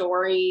 funny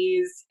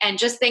stories, and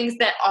just things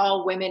that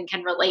all women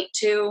can relate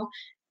to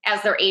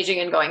as they're aging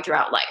and going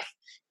throughout life.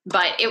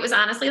 But it was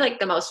honestly like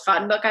the most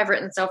fun book I've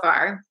written so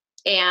far.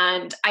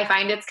 And I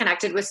find it's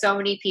connected with so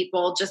many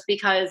people just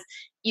because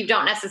you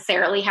don't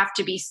necessarily have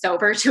to be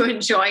sober to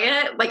enjoy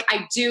it. Like,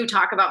 I do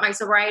talk about my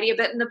sobriety a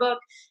bit in the book,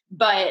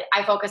 but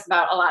I focus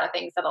about a lot of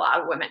things that a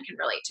lot of women can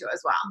relate to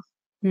as well.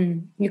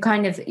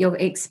 You're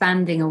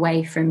expanding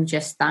away from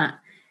just that,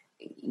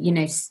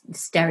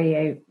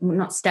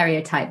 not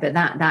stereotype, but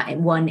that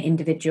one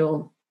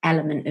individual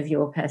element of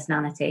your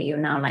personality. You're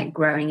now like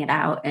growing it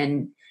out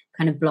and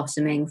kind of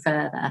blossoming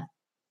further.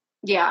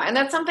 Yeah. And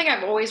that's something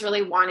I've always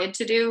really wanted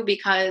to do,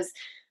 because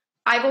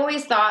I've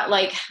always thought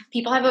like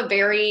people have a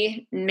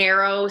very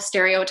narrow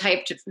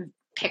stereotyped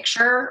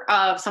picture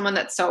of someone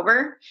that's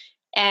sober.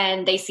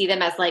 And they see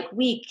them as like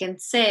weak and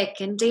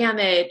sick and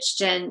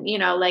damaged and,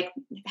 like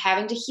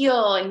having to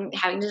heal and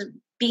having to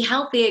be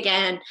healthy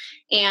again.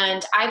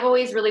 And I've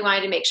always really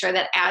wanted to make sure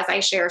that as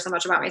I share so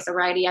much about my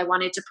sobriety, I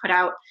wanted to put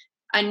out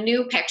a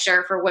new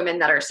picture for women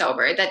that are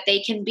sober, that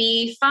they can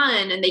be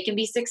fun and they can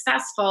be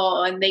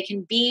successful and they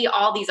can be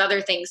all these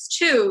other things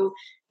too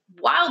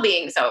while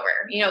being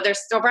sober. You know, their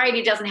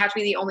sobriety doesn't have to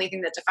be the only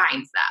thing that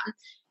defines them.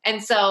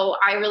 And so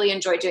I really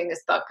enjoyed doing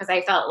this book because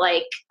I felt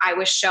like I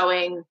was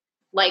showing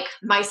like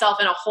myself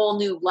in a whole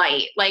new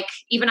light. Like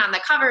even on the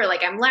cover,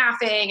 like I'm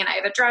laughing and I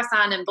have a dress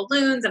on and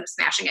balloons, I'm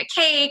smashing a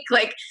cake.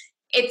 Like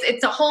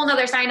it's a whole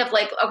nother sign of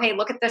like, okay,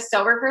 look at this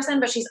sober person,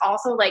 but she's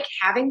also like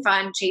having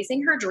fun,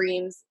 chasing her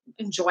dreams,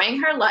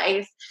 enjoying her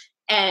life,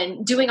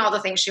 and doing all the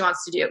things she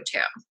wants to do too.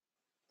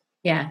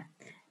 Yeah.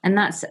 And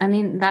that's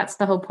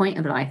the whole point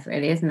of life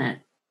really, isn't it?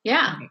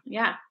 Yeah.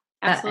 Yeah,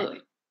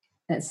 absolutely.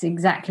 That's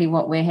exactly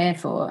what we're here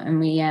for. And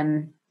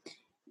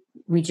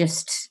we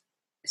just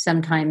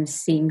sometimes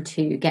seem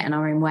to get in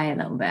our own way a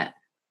little bit.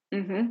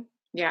 Mm-hmm.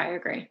 Yeah, I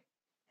agree.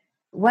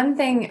 One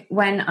thing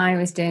when I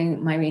was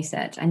doing my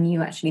research, and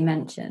you actually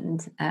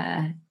mentioned,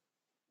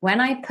 when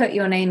I put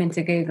your name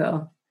into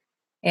Google,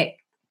 I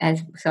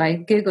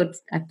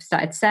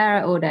started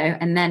Sarah Ordo,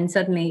 and then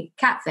suddenly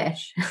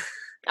catfish.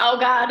 Oh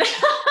God.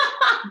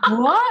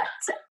 What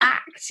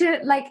action?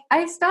 Like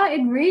I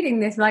started reading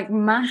this like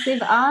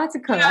massive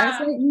article. Yeah. I was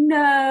like,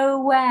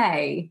 no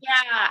way.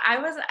 Yeah,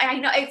 I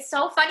know it's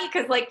so funny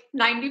because like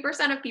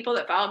 90% of people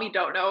that follow me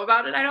don't know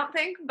about it, I don't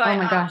think. But oh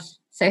my gosh.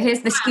 So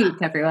here's the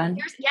scoop, everyone.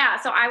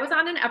 So I was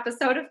on an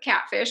episode of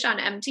Catfish on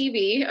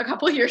MTV a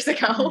couple years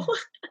ago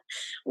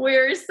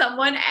where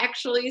someone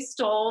actually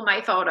stole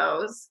my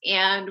photos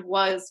and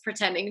was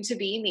pretending to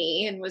be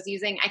me and was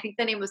using, I think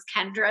the name was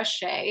Kendra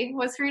Shea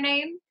was her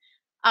name.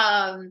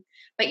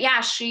 But yeah,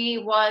 she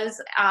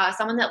was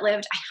someone that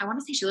lived, I want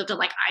to say she lived in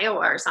like Iowa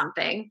or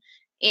something.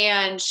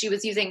 And she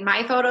was using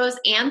my photos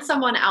and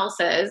someone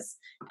else's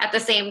at the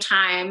same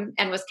time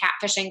and was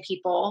catfishing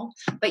people.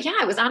 But yeah,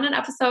 I was on an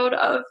episode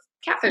of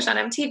Catfish on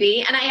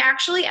MTV, and I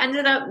actually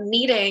ended up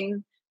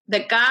meeting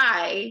the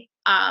guy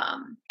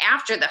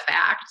after the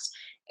fact.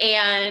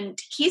 And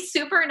he's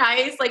super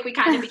nice. Like we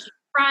kind of became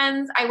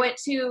friends.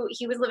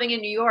 He was living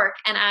in New York,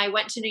 and I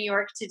went to New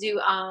York to do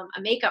a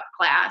makeup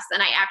class,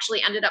 and I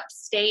actually ended up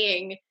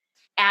staying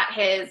at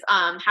his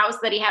house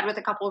that he had with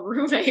a couple of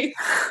roommates.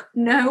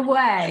 No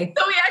way.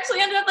 So we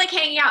actually ended up like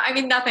hanging out. I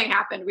mean, nothing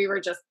happened. We were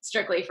just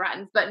strictly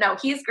friends, but no,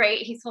 he's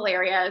great. He's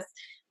hilarious.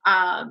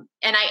 And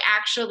I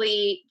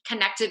actually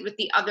connected with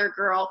the other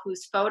girl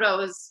whose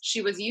photos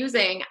she was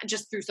using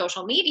just through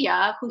social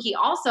media, who he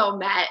also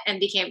met and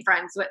became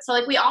friends with. So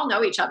like we all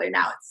know each other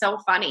now. It's so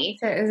funny.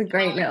 So it was a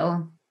great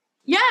little.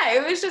 Yeah,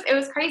 it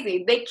was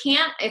crazy. They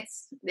can't,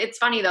 it's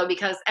funny though,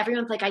 because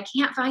everyone's like, I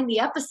can't find the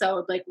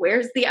episode. Like,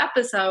 where's the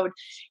episode?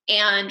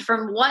 And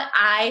from what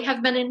I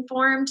have been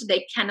informed,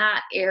 they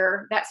cannot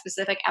air that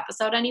specific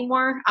episode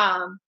anymore.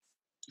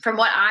 From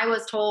what I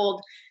was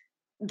told,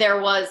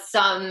 there was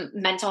some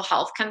mental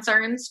health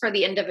concerns for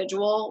the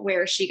individual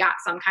where she got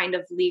some kind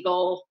of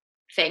legal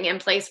thing in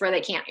place where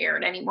they can't air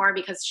it anymore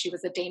because she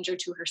was a danger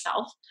to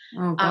herself.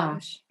 Oh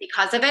gosh.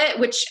 Because of it,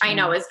 which I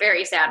know is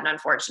very sad and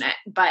unfortunate,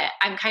 but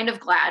I'm kind of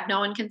glad no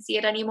one can see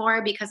it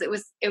anymore because it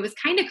was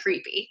kind of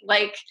creepy.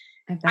 Like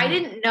I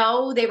didn't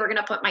know they were going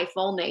to put my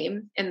full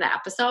name in the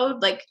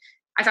episode. Like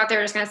I thought they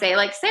were just going to say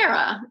like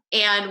Sarah.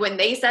 And when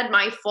they said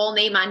my full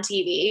name on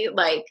TV,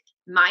 like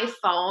my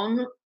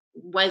phone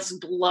was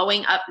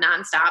blowing up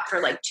nonstop for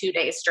like 2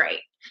 days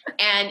straight.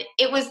 And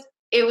it was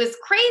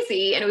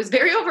crazy and it was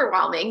very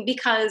overwhelming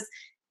because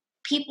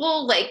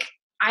people like,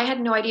 I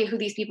had no idea who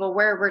these people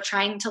were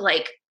trying to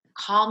like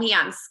call me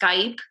on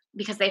Skype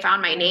because they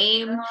found my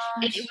name.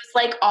 And it was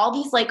like all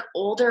these like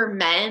older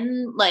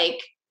men, like,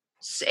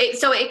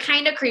 so it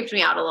kind of creeped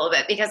me out a little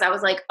bit because I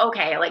was like,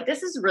 okay, like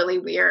this is really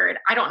weird.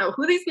 I don't know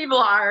who these people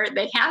are.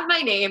 They have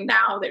my name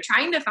now. They're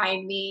trying to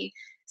find me.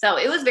 So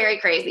it was very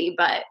crazy,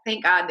 but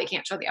thank God they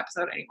can't show the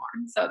episode anymore.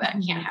 So that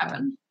can't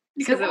happen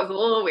because it was a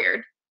little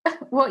weird.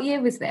 What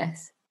year was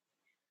this?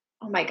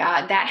 Oh my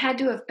God. That had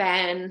to have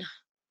been,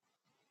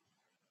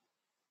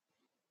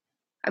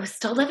 I was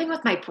still living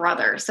with my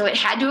brother. So it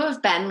had to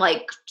have been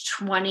like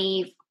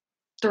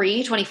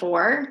 23,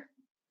 24.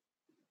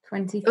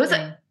 23. It was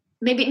I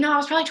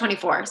was probably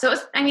 24. So it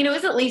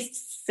was at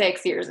least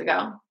 6 years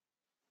ago.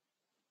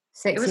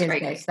 6 years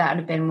ago. So that would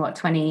have been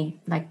what,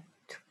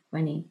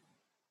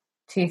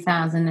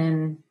 2000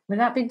 and would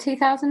that be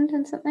 2000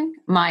 and something?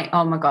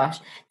 Oh my gosh.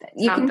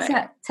 You something.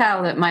 Can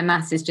tell that my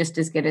maths is just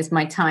as good as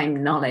my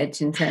time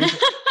knowledge in terms of...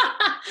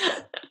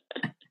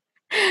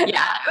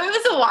 Yeah,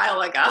 it was a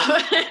while ago.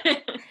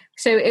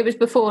 So it was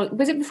before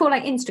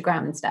like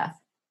Instagram and stuff?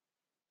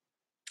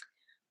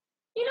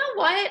 You know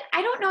what?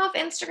 I don't know if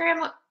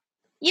Instagram,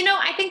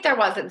 I think there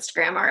was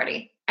Instagram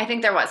already. I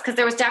think there was, because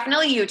there was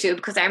definitely YouTube,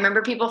 because I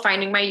remember people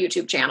finding my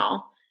YouTube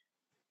channel.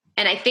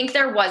 And I think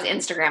there was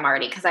Instagram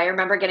already because I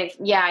remember getting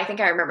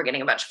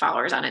a bunch of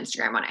followers on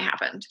Instagram when it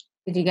happened.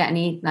 Did you get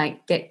any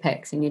like dick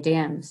pics in your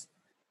DMs?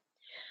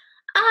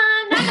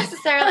 Not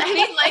necessarily. I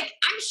mean, like,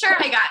 I'm sure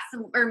I got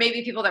some, or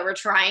maybe people that were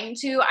trying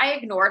to. I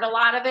ignored a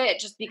lot of it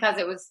just because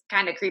it was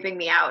kind of creeping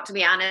me out, to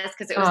be honest,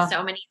 because it was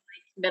so many like,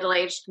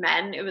 middle-aged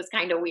men. It was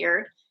kind of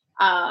weird.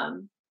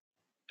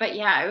 But But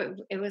yeah,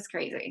 it was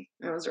crazy.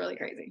 It was really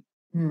crazy.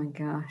 Oh my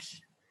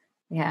gosh.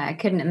 Yeah, I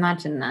couldn't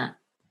imagine that.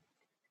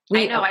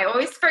 I know. I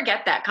always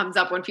forget that comes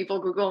up when people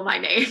Google my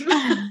name.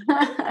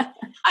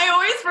 I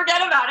always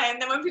forget about it. And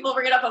then when people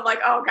bring it up, I'm like,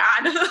 oh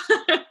God.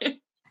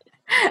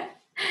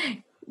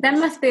 There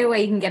must be a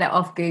way you can get it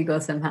off Google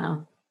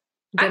somehow.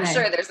 I'm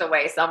sure there's a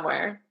way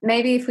somewhere.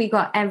 Maybe if we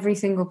got every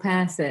single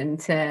person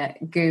to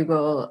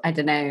Google, I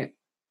don't know,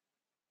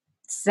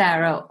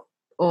 Sarah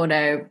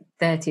Auto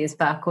 30 as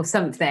fuck or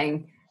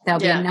something, there'll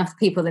be enough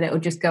people that it will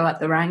just go up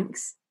the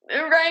ranks.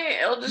 Right.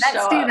 It'll just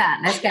Let's do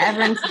that. Let's get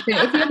everyone to do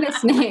it. If you're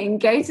listening,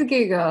 go to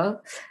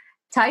Google,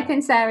 type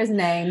in Sarah's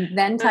name,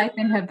 then type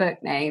in her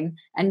book name,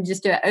 and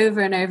just do it over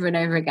and over and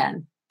over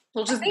again.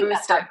 We'll just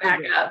boost it back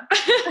up.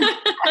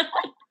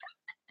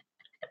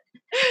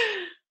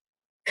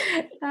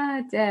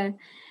 Oh dear.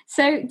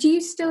 So do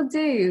you still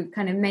do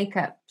kind of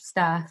makeup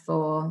stuff,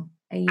 or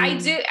are you... I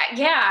do.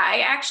 Yeah.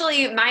 I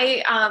actually,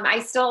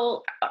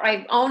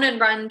 I own and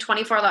run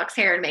 24 Luxe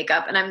Hair and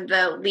Makeup, and I'm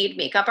the lead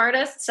makeup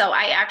artist. So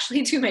I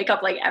actually do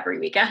makeup like every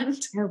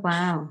weekend. Oh,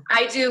 wow.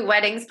 I do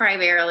weddings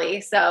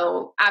primarily.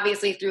 So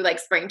obviously through like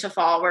spring to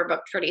fall, we're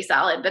booked pretty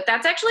solid, but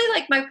that's actually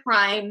like my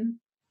prime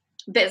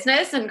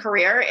business and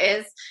career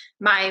is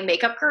my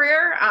makeup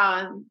career,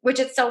 which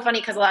is so funny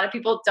because a lot of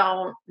people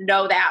don't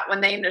know that when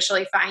they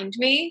initially find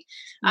me.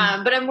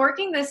 But I'm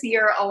working this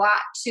year a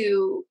lot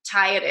to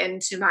tie it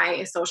into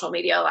my social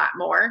media a lot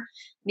more,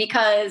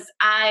 because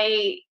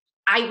I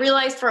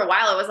realized for a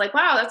while, I was like,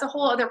 wow, that's a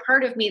whole other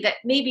part of me that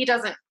maybe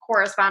doesn't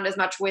correspond as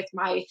much with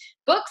my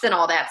books and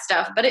all that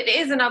stuff, but it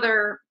is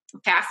another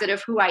facet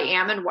of who I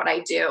am and what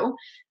I do.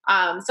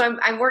 So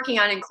I'm working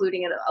on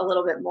including it a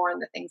little bit more in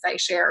the things I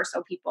share,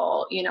 so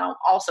people,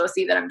 also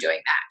see that I'm doing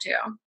that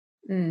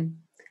too.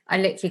 I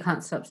literally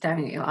can't stop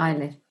staring at your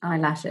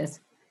eyelashes.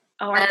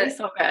 Oh, aren't they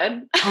so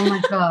good? Oh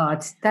my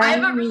God. I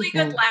have a really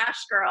good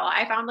lash girl.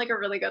 I found like a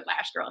really good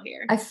lash girl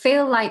here. I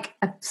feel like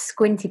a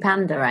squinty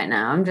panda right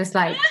now. I'm just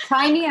like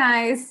tiny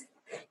eyes.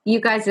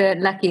 You guys are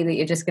lucky that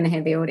you're just going to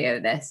hear the audio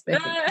of this. No,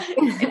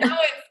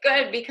 it's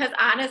good because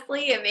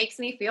honestly, it makes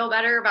me feel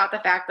better about the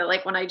fact that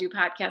like when I do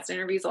podcast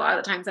interviews, a lot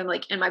of the times I'm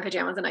like in my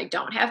pajamas and I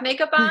don't have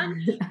makeup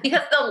on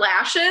because the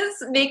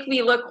lashes make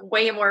me look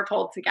way more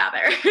pulled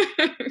together.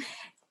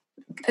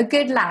 A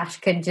good lash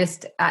can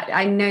just,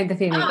 I know the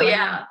feeling. Oh,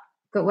 yeah.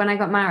 But when I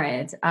got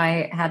married,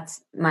 I had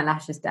my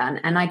lashes done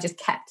and I just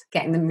kept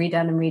getting them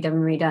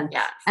redone.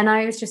 Yes. And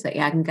I was just like,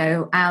 I can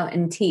go out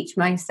and teach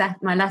my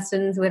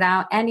lessons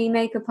without any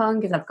makeup on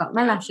because I've got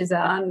my lashes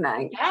on.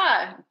 Like,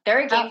 yeah, they're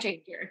a game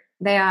changer.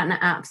 They are an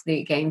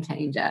absolute game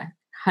changer,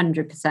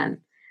 100%.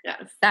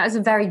 Yes. That was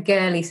a very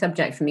girly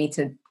subject for me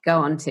to go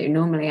on to.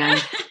 Normally I'm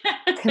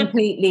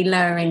completely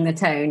lowering the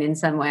tone in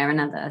some way or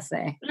another. So.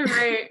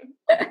 Right.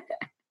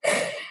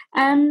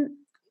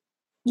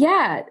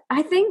 Yeah,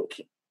 I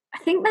think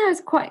that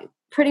was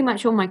pretty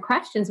much all my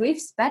questions. We've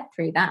sped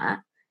through that.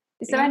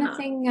 Is there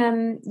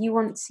anything you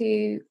want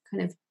to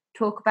kind of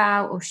talk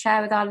about or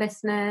share with our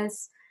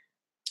listeners?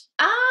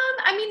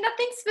 I mean,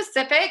 nothing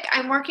specific.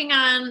 I'm working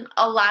on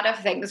a lot of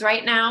things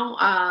right now.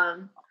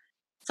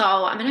 So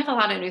I'm going to have a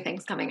lot of new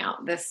things coming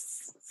out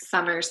this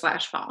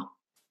summer/fall,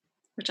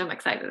 which I'm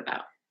excited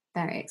about.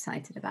 Very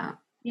excited about.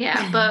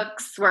 Yeah,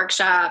 books,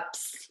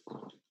 workshops,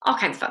 all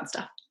kinds of fun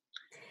stuff.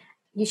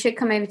 You should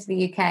come over to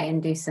the UK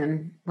and do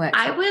some work.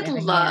 I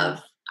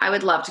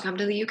would love to come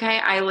to the UK.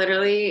 I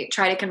literally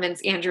try to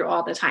convince Andrew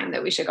all the time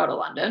that we should go to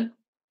London.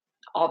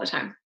 All the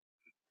time.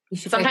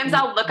 Sometimes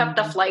I'll look up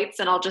the flights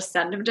and I'll just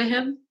send them to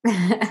him.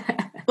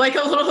 Like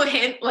a little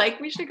hint, like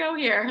we should go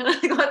here.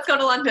 Like, let's go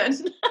to London.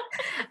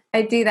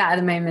 I do that at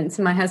the moment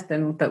to my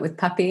husband, but with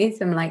puppies.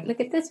 I'm like, look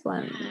at this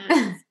one.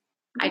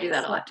 I do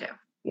that a lot too.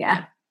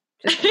 Yeah.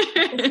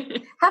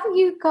 Haven't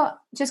you got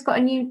a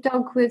new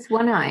dog with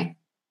one eye?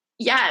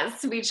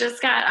 Yes, we just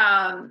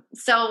got,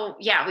 so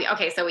we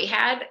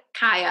had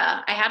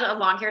Kaya. I had a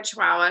long-haired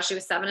Chihuahua. She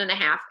was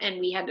 7.5 and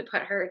we had to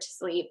put her to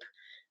sleep,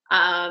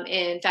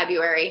 in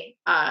February.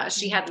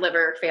 She had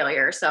liver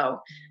failure. So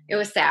it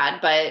was sad,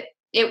 but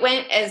it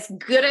went as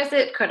good as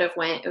it could have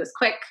went. It was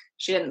quick.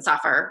 She didn't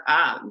suffer.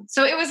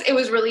 So it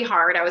was really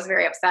hard. I was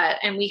very upset.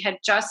 And we had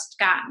just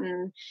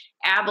gotten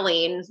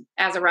Abilene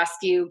as a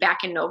rescue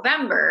back in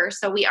November.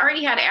 So we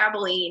already had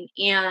Abilene.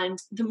 And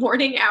the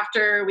morning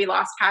after we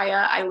lost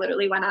Kaya, I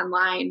literally went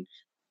online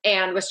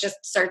and was just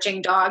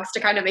searching dogs to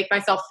kind of make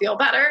myself feel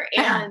better.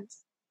 And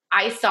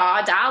I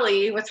saw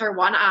Dolly with her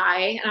one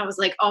eye and I was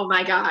like, oh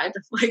my God,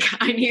 like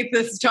I need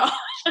this dog.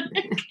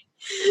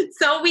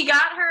 So we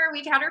got her,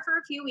 we've had her for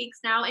a few weeks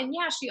now. And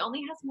yeah, she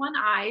only has one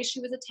eye. She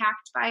was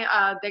attacked by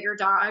a bigger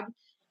dog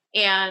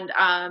and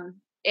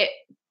it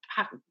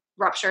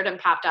ruptured and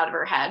popped out of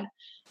her head.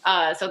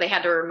 So they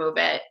had to remove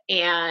it.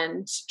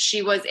 And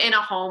she was in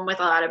a home with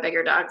a lot of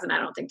bigger dogs and I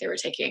don't think they were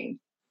taking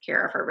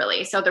care of her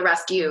really. So the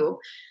rescue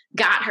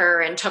got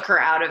her and took her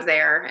out of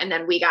there. And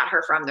then we got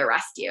her from the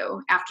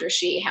rescue after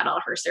she had all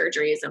her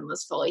surgeries and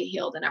was fully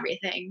healed and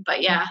everything.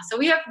 But yeah, so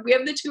we have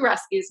the 2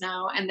 rescues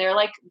now and they're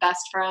like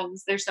best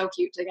friends. They're so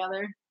cute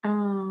together.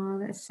 Oh,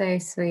 that's so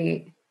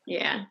sweet.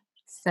 Yeah.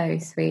 So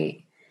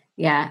sweet.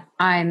 Yeah,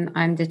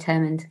 I'm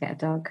determined to get a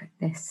dog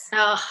this.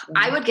 Oh,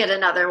 I would get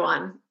another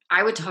one.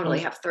 I would totally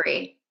have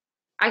 3.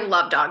 I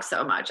love dogs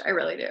so much. I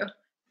really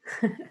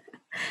do.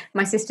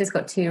 My sister's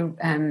got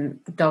 2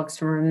 dogs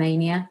from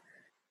Romania.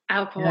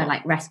 Oh, cool. They're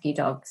like rescue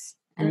dogs,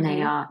 and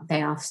they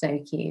are so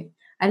cute.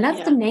 I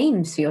love the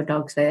names for your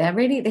dogs though.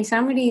 They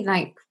sound really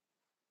like,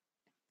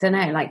 don't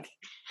know, like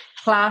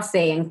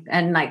classy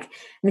and like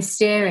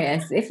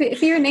mysterious.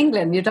 If you're in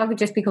England, your dog would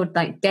just be called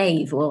like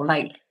Dave or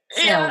like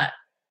Phil. Yeah.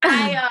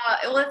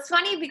 Well, it's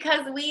funny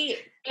because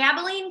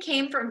Abilene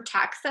came from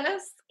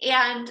Texas,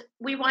 and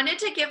we wanted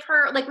to give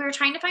her, like, we were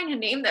trying to find a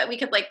name that we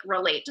could like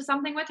relate to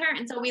something with her.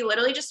 And so we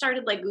literally just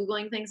started like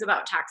Googling things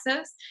about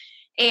Texas,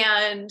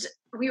 and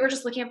we were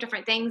just looking up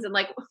different things. And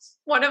like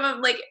one of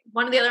them, like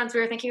one of the other ones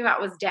we were thinking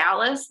about was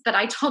Dallas, but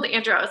I told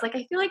Andrew, I was like,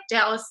 I feel like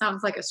Dallas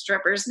sounds like a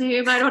stripper's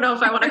name. I don't know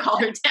if I want to call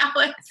her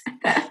Dallas.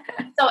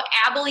 So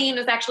Abilene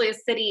is actually a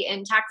city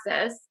in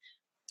Texas.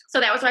 So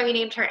that was why we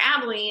named her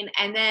Abilene.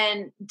 And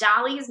then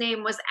Dolly's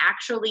name was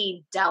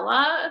actually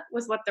Della,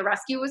 was what the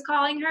rescue was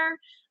calling her.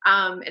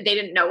 They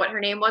didn't know what her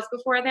name was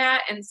before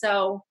that. And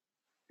so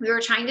we were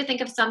trying to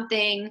think of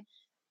something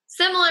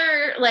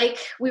similar. Like,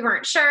 we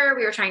weren't sure.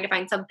 We were trying to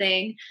find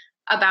something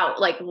about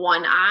like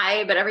one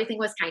eye, but everything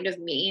was kind of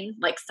mean,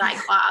 like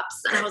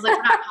Cyclops. And I was like,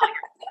 we're not calling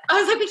her.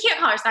 I was like, we can't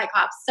call her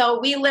Cyclops. So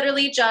we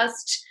literally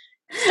just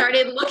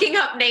started looking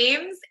up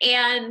names,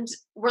 and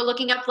we're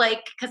looking up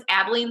like, because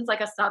Abilene's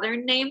like a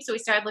Southern name. So we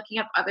started looking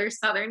up other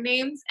Southern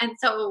names. And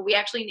so we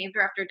actually named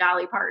her after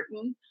Dolly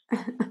Parton.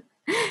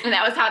 And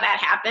that was how that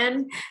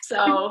happened.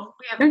 So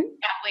we have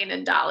Abilene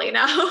and Dolly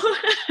now.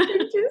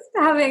 Just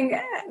having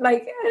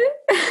like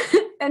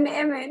an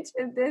image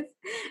of this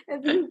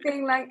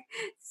being like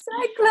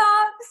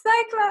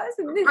Cyclops,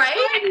 and this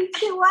right?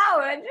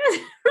 Chihuahua.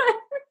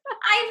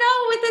 I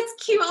know, with this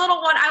cute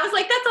little one. I was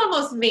like, that's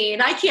almost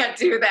mean. I can't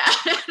do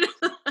that.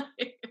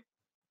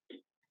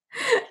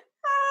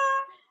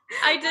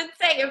 I did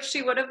say if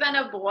she would have been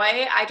a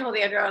boy, I told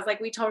Andrew, I was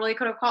like, we totally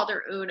could have called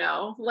her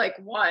Uno, like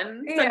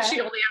one, since she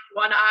only had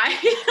one eye.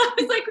 I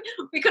was like,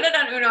 we could have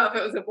done Uno if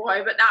it was a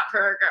boy, but not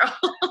for a girl.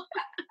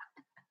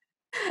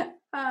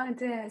 Oh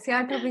dear. See,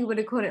 I probably would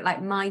have called it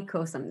like Mike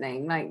or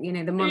something, like, you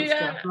know, the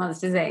monster,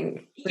 Monsters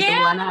Inc. With the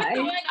one eye. With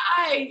the one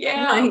eye.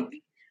 Yeah. Like,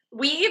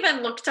 we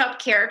even looked up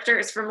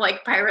characters from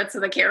like Pirates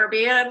of the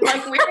Caribbean.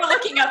 Like, we were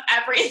looking up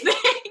everything.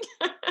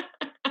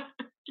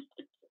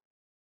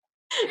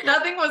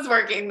 Nothing was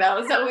working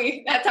though, so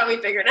that's how we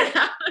figured it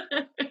out.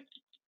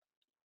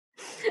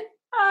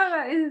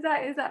 Oh,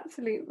 that is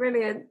absolutely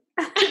brilliant.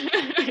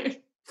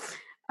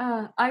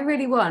 I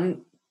really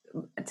want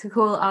to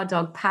call our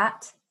dog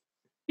Pat.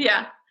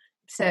 Yeah.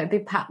 So it'd be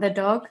Pat the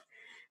dog.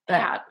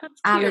 But Pat,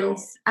 that's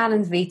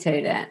Alan's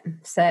vetoed it.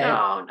 So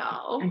oh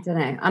no. I don't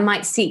know. I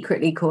might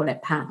secretly call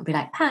it Pat. I'll be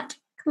like, Pat,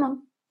 come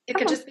on. It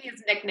could just be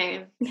his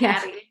nickname. Yeah.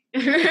 Patty.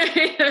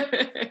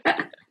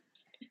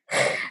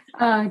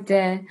 Oh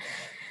dear.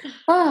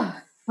 Oh,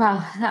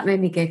 well, that made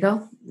me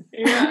giggle.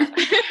 Yeah.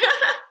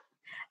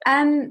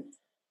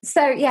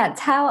 So yeah,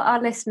 tell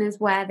our listeners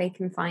where they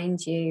can find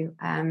you.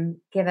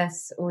 Give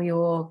us all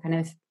your kind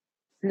of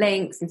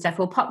links and stuff.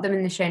 We'll pop them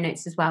in the show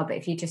notes as well, but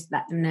if you just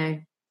let them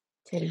know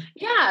too.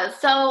 Yeah.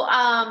 So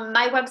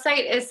my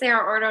website is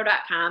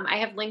saraordo.com. I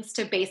have links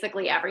to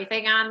basically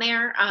everything on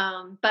there.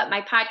 But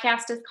my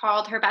podcast is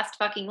called Her Best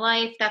Fucking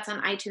Life. That's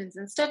on iTunes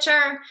and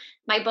Stitcher.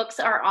 My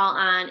books are all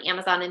on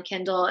Amazon and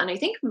Kindle. And I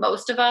think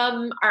most of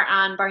them are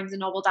on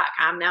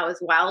barnesandnoble.com now as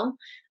well.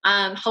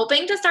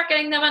 Hoping to start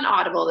getting them on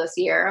Audible this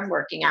year. I'm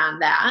working on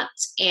that.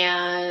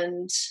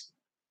 And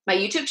my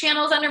YouTube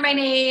channel is under my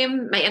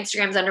name. My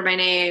Instagram's under my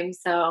name.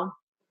 So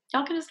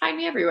y'all can just find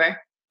me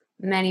everywhere.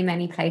 Many,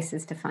 many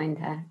places to find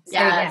her. So,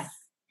 yes. Yeah,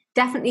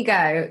 definitely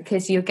go,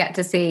 because you'll get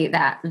to see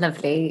that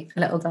lovely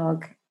little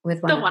dog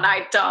with the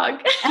one-eyed dog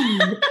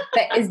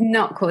that is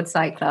not called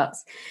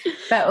Cyclops.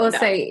 But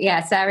also,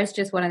 yeah, Sarah's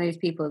just one of those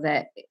people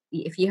that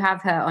if you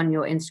have her on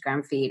your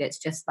Instagram feed, it's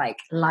just like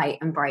light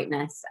and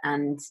brightness,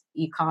 and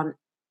you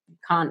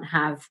can't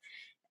have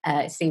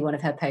see one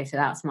of her posts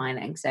without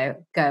smiling. So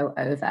go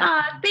over.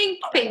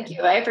 Thank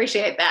you. I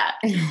appreciate that.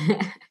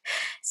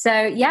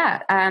 So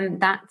yeah,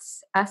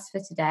 that's us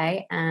for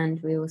today, and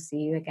we will see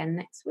you again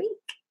next week.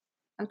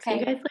 Okay. See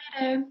you guys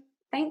later.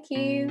 Thank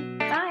you.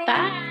 Bye.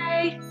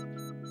 Bye.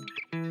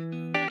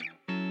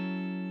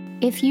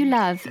 If you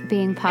love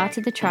being part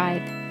of the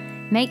tribe,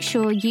 make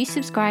sure you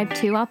subscribe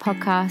to our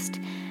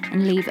podcast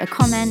and leave a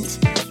comment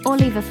or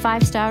leave a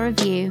 5-star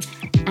review,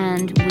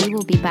 and we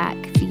will be back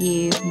for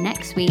you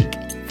next week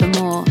for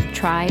more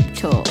Tribe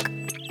Talk.